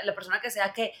hermana, la persona que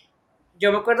sea que,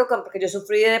 yo me acuerdo porque yo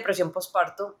sufrí de depresión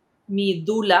postparto, mi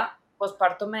dula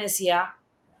postparto me decía,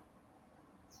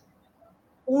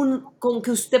 con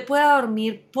que usted pueda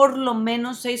dormir por lo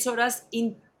menos 6 horas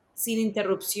sin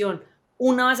interrupción,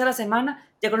 una vez a la semana,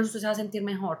 ya con eso usted se va a sentir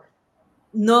mejor.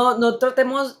 No, no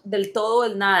tratemos del todo o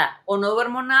del nada. O no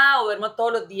duermo nada o duermo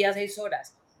todos los días 6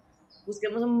 horas.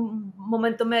 Busquemos un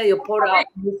momento medio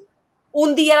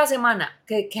un día a la semana,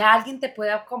 que alguien te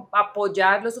pueda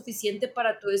apoyar lo suficiente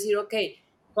para tú decir, ok,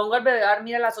 pongo al bebé a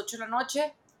dormir a las 8 de la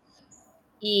noche,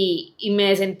 y me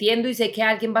desentiendo y sé que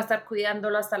alguien va a estar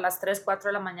cuidándolo hasta las 3 4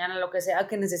 de la mañana, lo que sea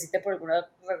que necesite por alguna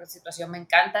situación. Me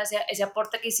encanta ese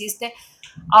aporte que hiciste.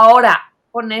 Ahora,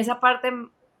 con esa parte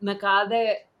me acabas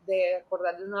de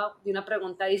acordar de una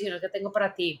pregunta adicional que tengo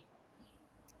para ti.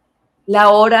 La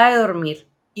hora de dormir.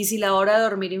 Y si la hora de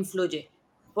dormir influye.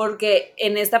 Porque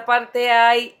en esta parte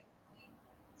hay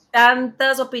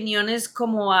tantas opiniones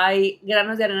como hay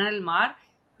granos de arena en el mar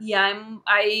y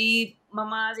hay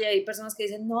mamás y hay personas que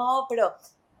dicen, no, pero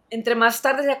entre más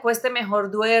tarde se acueste,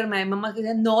 mejor duerme. Hay mamás que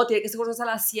dicen, no, tiene que ser a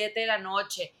las 7 de la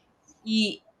noche.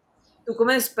 Y tú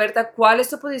como experta, ¿cuál es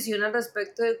tu posición al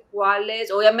respecto de cuál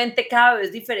es? Obviamente cada vez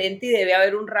es diferente y debe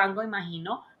haber un rango,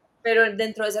 imagino, pero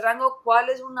dentro de ese rango, ¿cuál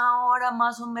es una hora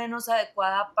más o menos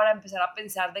adecuada para empezar a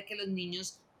pensar de que los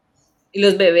niños y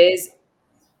los bebés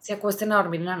se acuesten a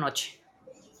dormir en la noche?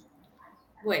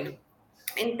 Bueno,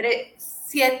 entre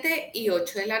 7 y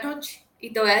 8 de la noche.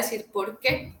 Y te voy a decir por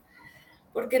qué.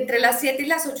 Porque entre las 7 y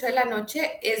las 8 de la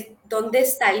noche es donde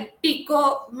está el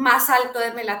pico más alto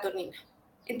de melatonina.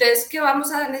 Entonces, ¿qué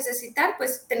vamos a necesitar?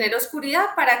 Pues tener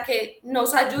oscuridad para que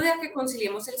nos ayude a que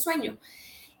conciliemos el sueño.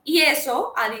 Y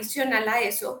eso, adicional a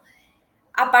eso,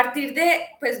 a partir de,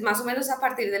 pues más o menos a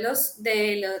partir de las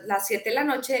 7 de la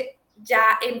noche, ya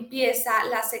empieza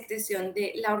la secreción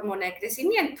de la hormona de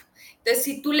crecimiento. Entonces,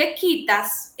 si tú le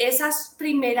quitas esas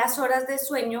primeras horas de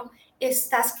sueño,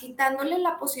 estás quitándole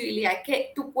la posibilidad de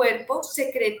que tu cuerpo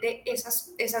secrete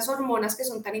esas hormonas que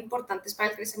son tan importantes para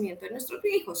el crecimiento de nuestros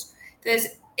hijos.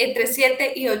 Entonces, entre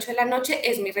 7 y 8 de la noche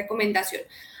es mi recomendación.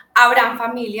 Habrán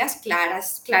familias,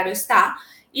 claras, claro está,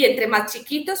 y entre más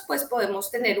chiquitos, pues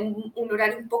podemos tener un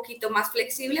horario un poquito más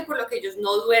flexible, por lo que ellos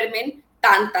no duermen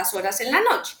tantas horas en la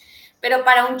noche. Pero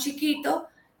para un chiquito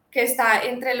que está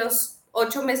entre los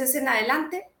 8 meses en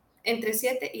adelante, entre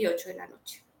 7 y 8 de la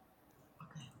noche.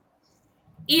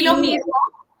 Y lo Y mismo,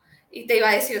 y te iba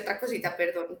a decir otra cosita,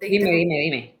 perdón, te dime, interrumpí. dime,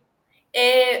 dime.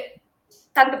 Eh,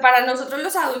 Tanto para nosotros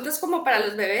los adultos como para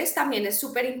los bebés también es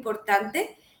súper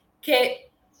importante que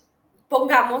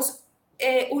pongamos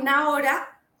una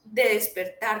hora de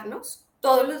despertarnos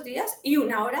todos los días y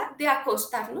una hora de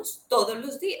acostarnos todos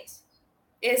los días.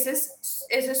 Eso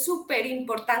es súper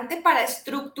importante para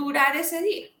estructurar ese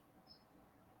día.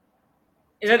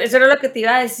 Eso era lo que te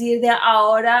iba a decir de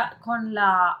ahora con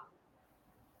la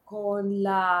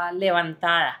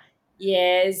levantada. Y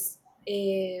es,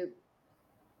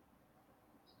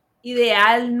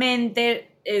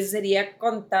 idealmente, sería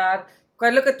contar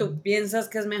cuál es lo que tú piensas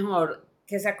que es mejor,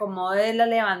 que se acomode la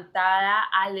levantada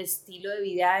al estilo de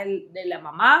vida de la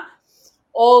mamá,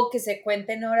 o que se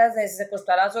cuenten horas, de se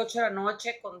acostó a las 8 de la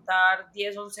noche, contar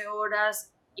 10, 11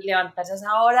 horas y levantarse a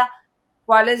esa hora.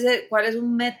 ¿Cuál es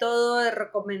un método de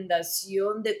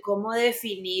recomendación de cómo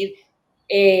definir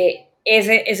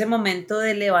ese momento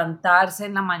de levantarse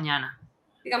en la mañana?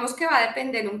 Digamos que va a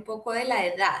depender un poco de la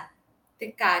edad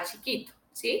de cada chiquito,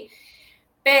 ¿sí?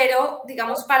 Pero,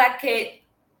 digamos, para que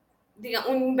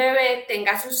un bebé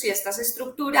tenga sus siestas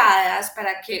estructuradas,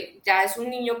 para que ya es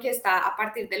un niño que está a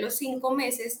partir de los 5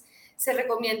 meses, se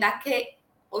recomienda que,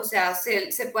 o sea,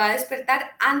 se pueda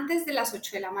despertar antes de las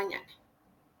 8 de la mañana.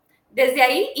 Desde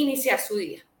ahí iniciar su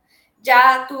día.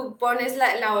 Ya tú pones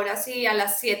la hora, si a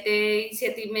las 7 y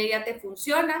 7 y media te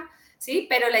funciona, ¿sí?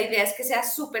 Pero la idea es que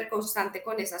seas súper constante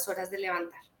con esas horas de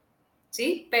levantar,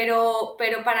 ¿sí? Pero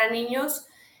para niños,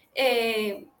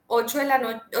 8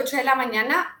 de la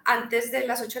mañana, antes de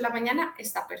las 8 de la mañana,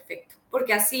 está perfecto,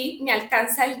 porque así me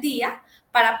alcanza el día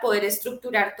para poder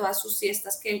estructurar todas sus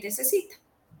siestas que él necesita.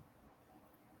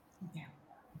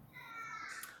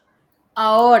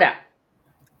 Ahora,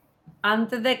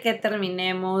 antes de que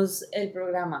terminemos el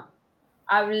programa,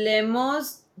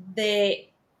 hablemos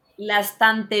de las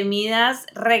tan temidas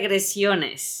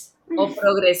regresiones o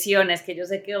progresiones, que yo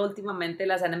sé que últimamente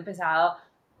las han empezado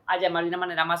a llamar de una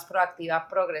manera más proactiva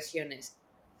progresiones.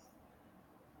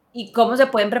 ¿Y cómo se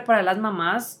pueden preparar las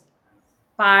mamás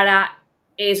para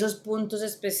esos puntos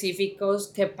específicos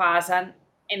que pasan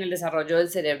en el desarrollo del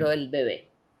cerebro del bebé?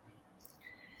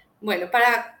 Bueno,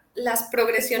 para las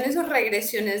progresiones o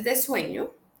regresiones de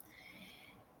sueño,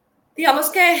 digamos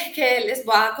que les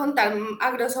voy a contar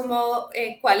a grosso modo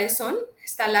cuáles son.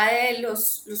 Está la de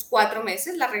los 4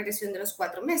 meses, la regresión de los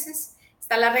 4 meses.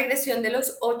 Está la regresión de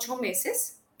los 8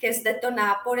 meses, que es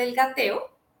detonada por el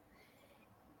gateo.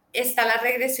 Está la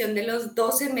regresión de los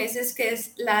 12 meses, que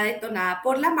es la detonada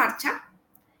por la marcha.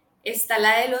 Está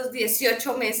la de los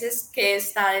 18 meses, que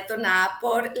está detonada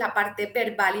por la parte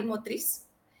verbal y motriz.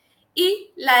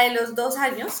 Y la de los 2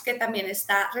 años, que también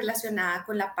está relacionada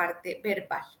con la parte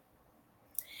verbal.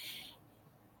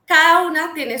 Cada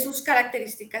una tiene sus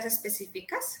características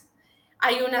específicas.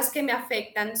 Hay unas que me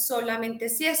afectan solamente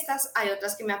siestas, hay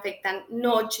otras que me afectan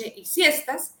noche y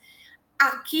siestas.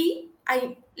 Aquí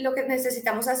lo que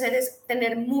necesitamos hacer es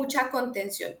tener mucha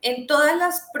contención. En todas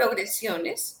las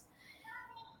progresiones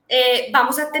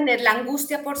vamos a tener la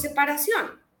angustia por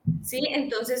separación, ¿sí?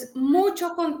 Entonces,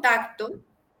 mucho contacto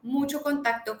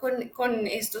con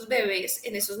estos bebés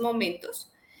en esos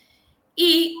momentos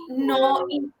y no,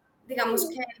 digamos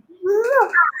que,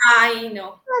 ay,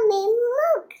 no.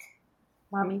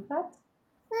 Mami, Pat.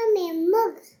 Mami,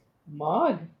 mug.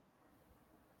 Mug.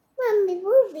 Mami,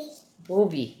 Bubi.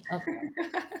 Booby. Okay.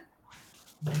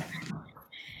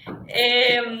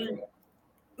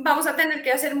 Vamos a tener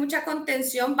que hacer mucha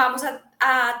contención, vamos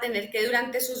a tener que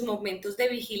durante sus momentos de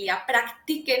vigilia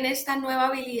practiquen esta nueva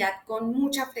habilidad con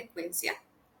mucha frecuencia,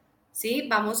 ¿sí?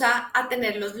 Vamos a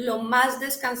tenerlos lo más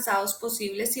descansados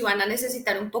posibles. Si van a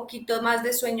necesitar un poquito más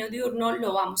de sueño diurno,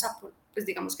 pues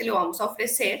digamos que lo vamos a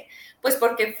ofrecer, pues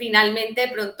porque finalmente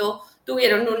de pronto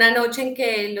tuvieron una noche en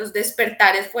que los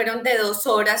despertares fueron de 2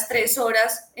 horas, 3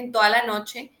 horas en toda la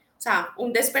noche, o sea,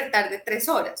 un despertar de 3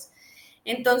 horas.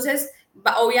 Entonces,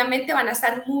 obviamente van a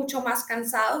estar mucho más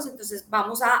cansados, entonces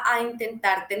vamos a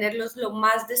intentar tenerlos lo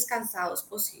más descansados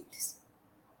posibles.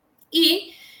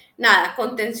 Y nada,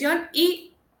 contención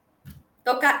y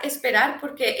toca esperar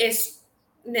porque es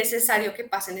necesario que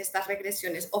pasen estas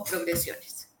regresiones o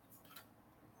progresiones.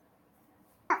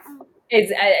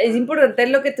 Es importante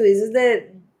lo que tú dices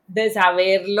de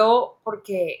saberlo,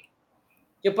 porque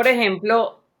yo, por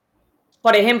ejemplo,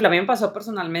 a mí me pasó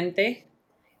personalmente,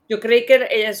 yo creí que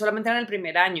ellas solamente eran el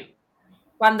primer año.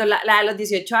 Cuando la de los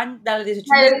 18 años, de los 18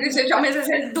 La de meses, los 18 meses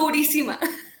es durísima.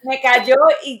 me cayó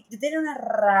y yo tenía una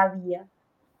rabia,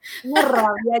 yo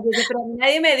decía, pero a mí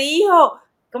nadie me dijo,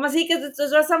 ¿cómo así que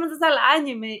nosotros estamos hasta el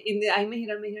año? Ahí me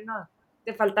dijeron, no,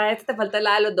 te falta esto, te falta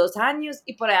la de los 2 años,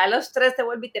 y por allá a los 3 te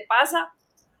vuelve y te pasa.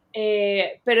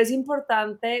 Pero es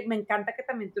importante, me encanta que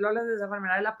también tú lo hablas de esa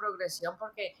manera de la progresión,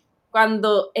 porque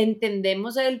cuando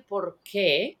entendemos el por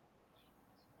qué,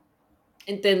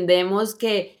 entendemos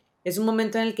que es un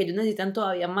momento en el que ellos necesitan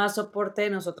todavía más soporte de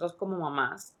nosotros como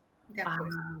mamás, De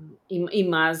acuerdo. y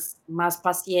más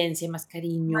paciencia, más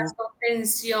cariño. Más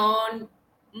contención,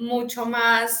 mucho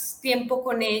más tiempo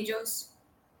con ellos,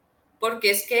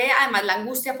 porque es que además la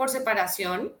angustia por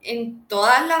separación en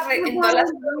todas las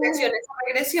progresiones o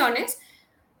regresiones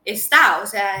está, o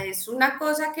sea, es una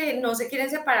cosa que no se quieren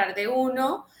separar de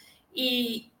uno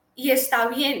y está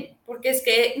bien, porque es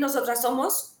que nosotras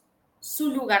somos su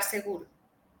lugar seguro.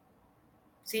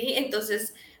 ¿sí?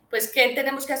 Entonces, pues, ¿qué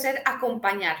tenemos que hacer?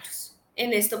 Acompañarlos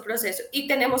en este proceso. Y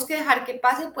tenemos que dejar que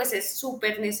pase, pues es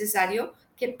súper necesario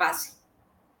que pase.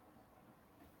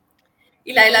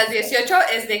 Y la de las 18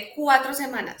 es de 4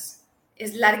 semanas.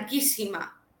 Es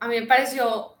larguísima. A mí me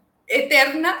pareció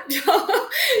eterna. Yo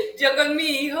con mi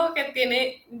hijo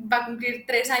que va a cumplir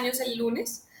 3 años el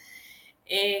lunes,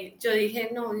 yo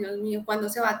dije, no, Dios mío, ¿cuándo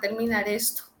se va a terminar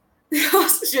esto?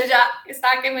 Dios, yo ya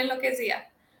estaba que me enloquecía.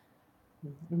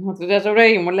 Nosotros ya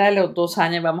sobrevivimos la de los 2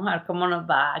 años, vamos a ver cómo nos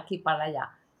va aquí para allá.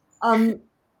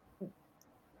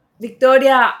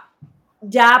 Victoria,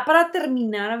 ya para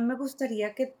terminar, a mí me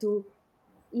gustaría que tú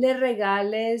le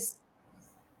regales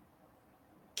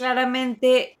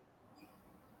claramente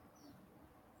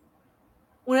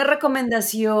una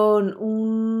recomendación,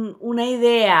 una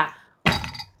idea,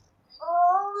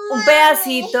 un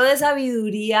pedacito de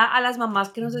sabiduría a las mamás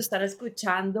que nos están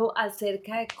escuchando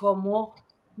acerca de cómo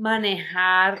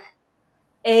manejar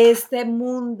este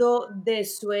mundo de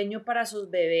sueño para sus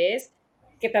bebés,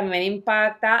 que también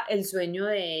impacta el sueño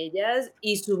de ellas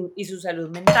y su salud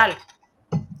mental.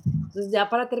 Entonces, ya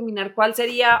para terminar, ¿cuál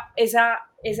sería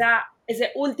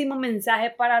ese último mensaje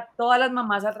para todas las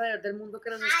mamás alrededor del mundo que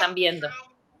nos están viendo?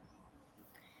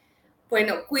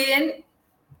 Bueno, cuiden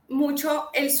mucho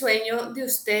el sueño de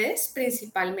ustedes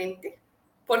principalmente,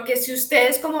 porque si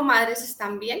ustedes como madres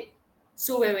están bien,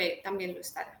 su bebé también lo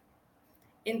estará.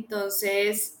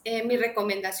 Entonces, mi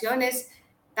recomendación es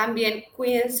también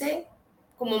cuídense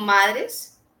como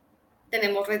madres,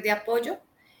 tenemos red de apoyo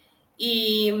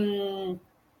y,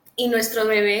 y nuestro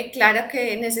bebé, claro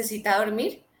que necesita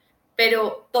dormir,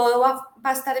 pero todo va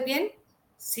a estar bien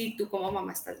si tú como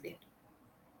mamá estás bien.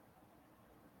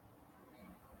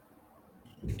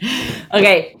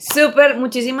 Ok, súper,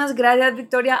 muchísimas gracias,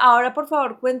 Victoria. Ahora, por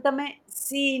favor, cuéntame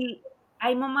si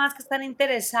hay mamás que están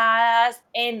interesadas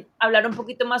en hablar un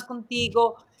poquito más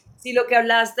contigo, si lo que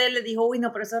hablaste les dijo, uy,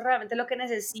 no, pero eso es realmente lo que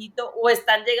necesito, o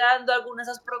están llegando algunas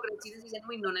de esas progresistas y dicen,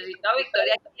 uy, no, necesito a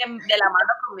Victoria aquí de la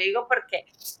mano conmigo porque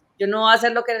yo no voy a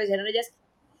hacer lo que le hicieron ellas.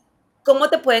 ¿Cómo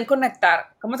te pueden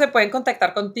conectar? ¿Cómo se pueden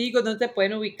contactar contigo? ¿Dónde te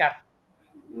pueden ubicar?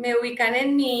 Me ubican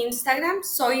en mi Instagram,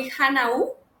 soy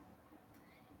Hanaú.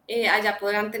 Allá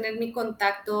podrán tener mi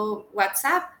contacto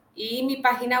WhatsApp y mi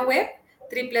página web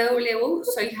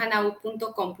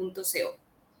www.soyhanau.com.co.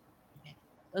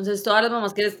 Entonces, todas las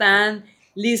mamás que están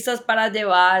listas para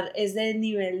llevar ese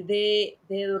nivel de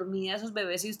dormida a sus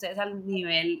bebés y ustedes al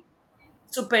nivel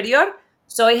superior,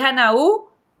 soy Hanaú,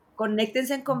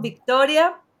 conéctense con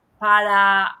Victoria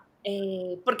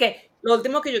porque lo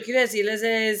último que yo quiero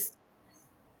decirles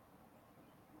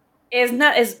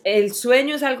el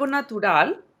sueño es algo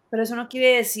natural, pero eso no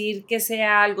quiere decir que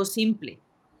sea algo simple.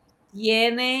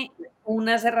 Tiene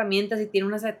unas herramientas y tiene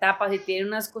unas etapas y tiene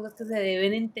unas cosas que se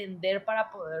deben entender para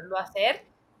poderlo hacer.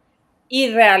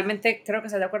 Y realmente creo que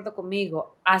estás de acuerdo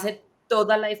conmigo, hace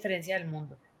toda la diferencia del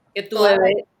mundo. Que tu Toda la...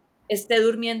 bebé esté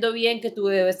durmiendo bien, que tu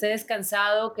bebé esté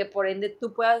descansado, que por ende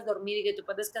tú puedas dormir y que tú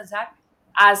puedas descansar,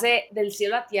 hace del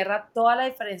cielo a la tierra toda la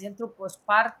diferencia en tu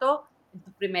posparto, en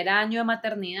tu primer año de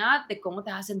maternidad, de cómo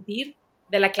te vas a sentir,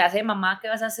 de la clase de mamá que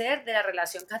vas a hacer, de la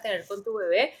relación que vas a tener con tu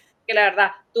bebé, que la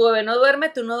verdad, tu bebé no duerme,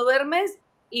 tú no duermes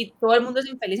y todo el mundo es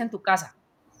infeliz en tu casa.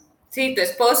 Sí, tu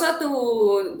esposo,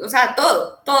 o sea,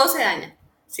 todo se daña.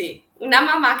 Sí, una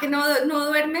mamá que no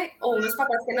duerme o unos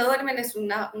papás que no duermen es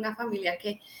una familia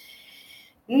que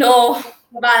no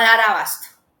va a dar abasto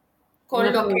con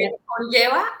Una lo que familia.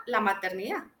 conlleva la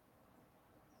maternidad.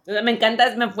 Entonces, me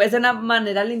encanta, me fue una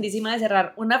manera lindísima de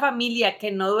cerrar. Una familia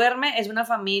que no duerme es una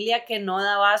familia que no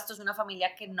da abasto, es una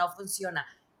familia que no funciona.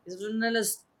 Eso es uno de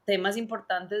los temas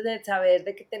importantes de saber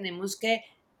de que tenemos que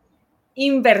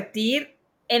invertir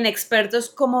en expertos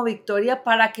como Victoria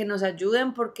para que nos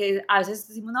ayuden, porque a veces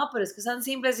decimos, no, pero es que es tan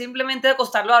simple, simplemente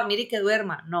acostarlo a dormir y que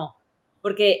duerma. No,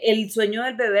 porque el sueño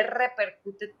del bebé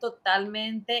repercute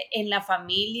totalmente en la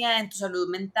familia, en tu salud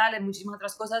mental, en muchísimas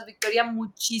otras cosas. Victoria,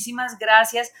 muchísimas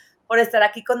gracias por estar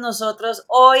aquí con nosotros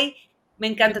hoy. Me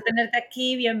encanta tenerte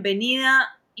aquí,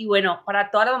 bienvenida. Y bueno,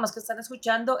 para todas las mamás que están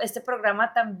escuchando, este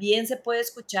programa también se puede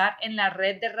escuchar en la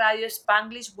red de radio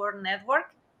Spanglish World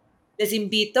Network. Les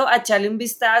invito a echarle un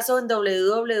vistazo en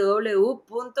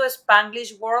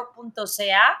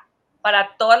www.spanglishworld.ca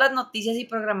para todas las noticias y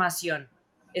programación.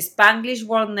 Spanglish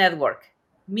World Network.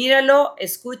 Míralo,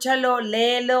 escúchalo,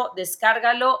 léelo,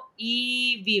 descárgalo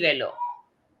y vívelo.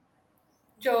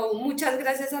 Yo, muchas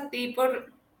gracias a ti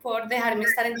por dejarme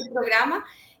estar en tu programa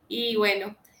y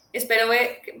bueno, espero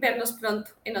vernos pronto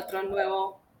en otro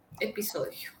nuevo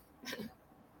episodio.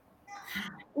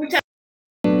 Muchas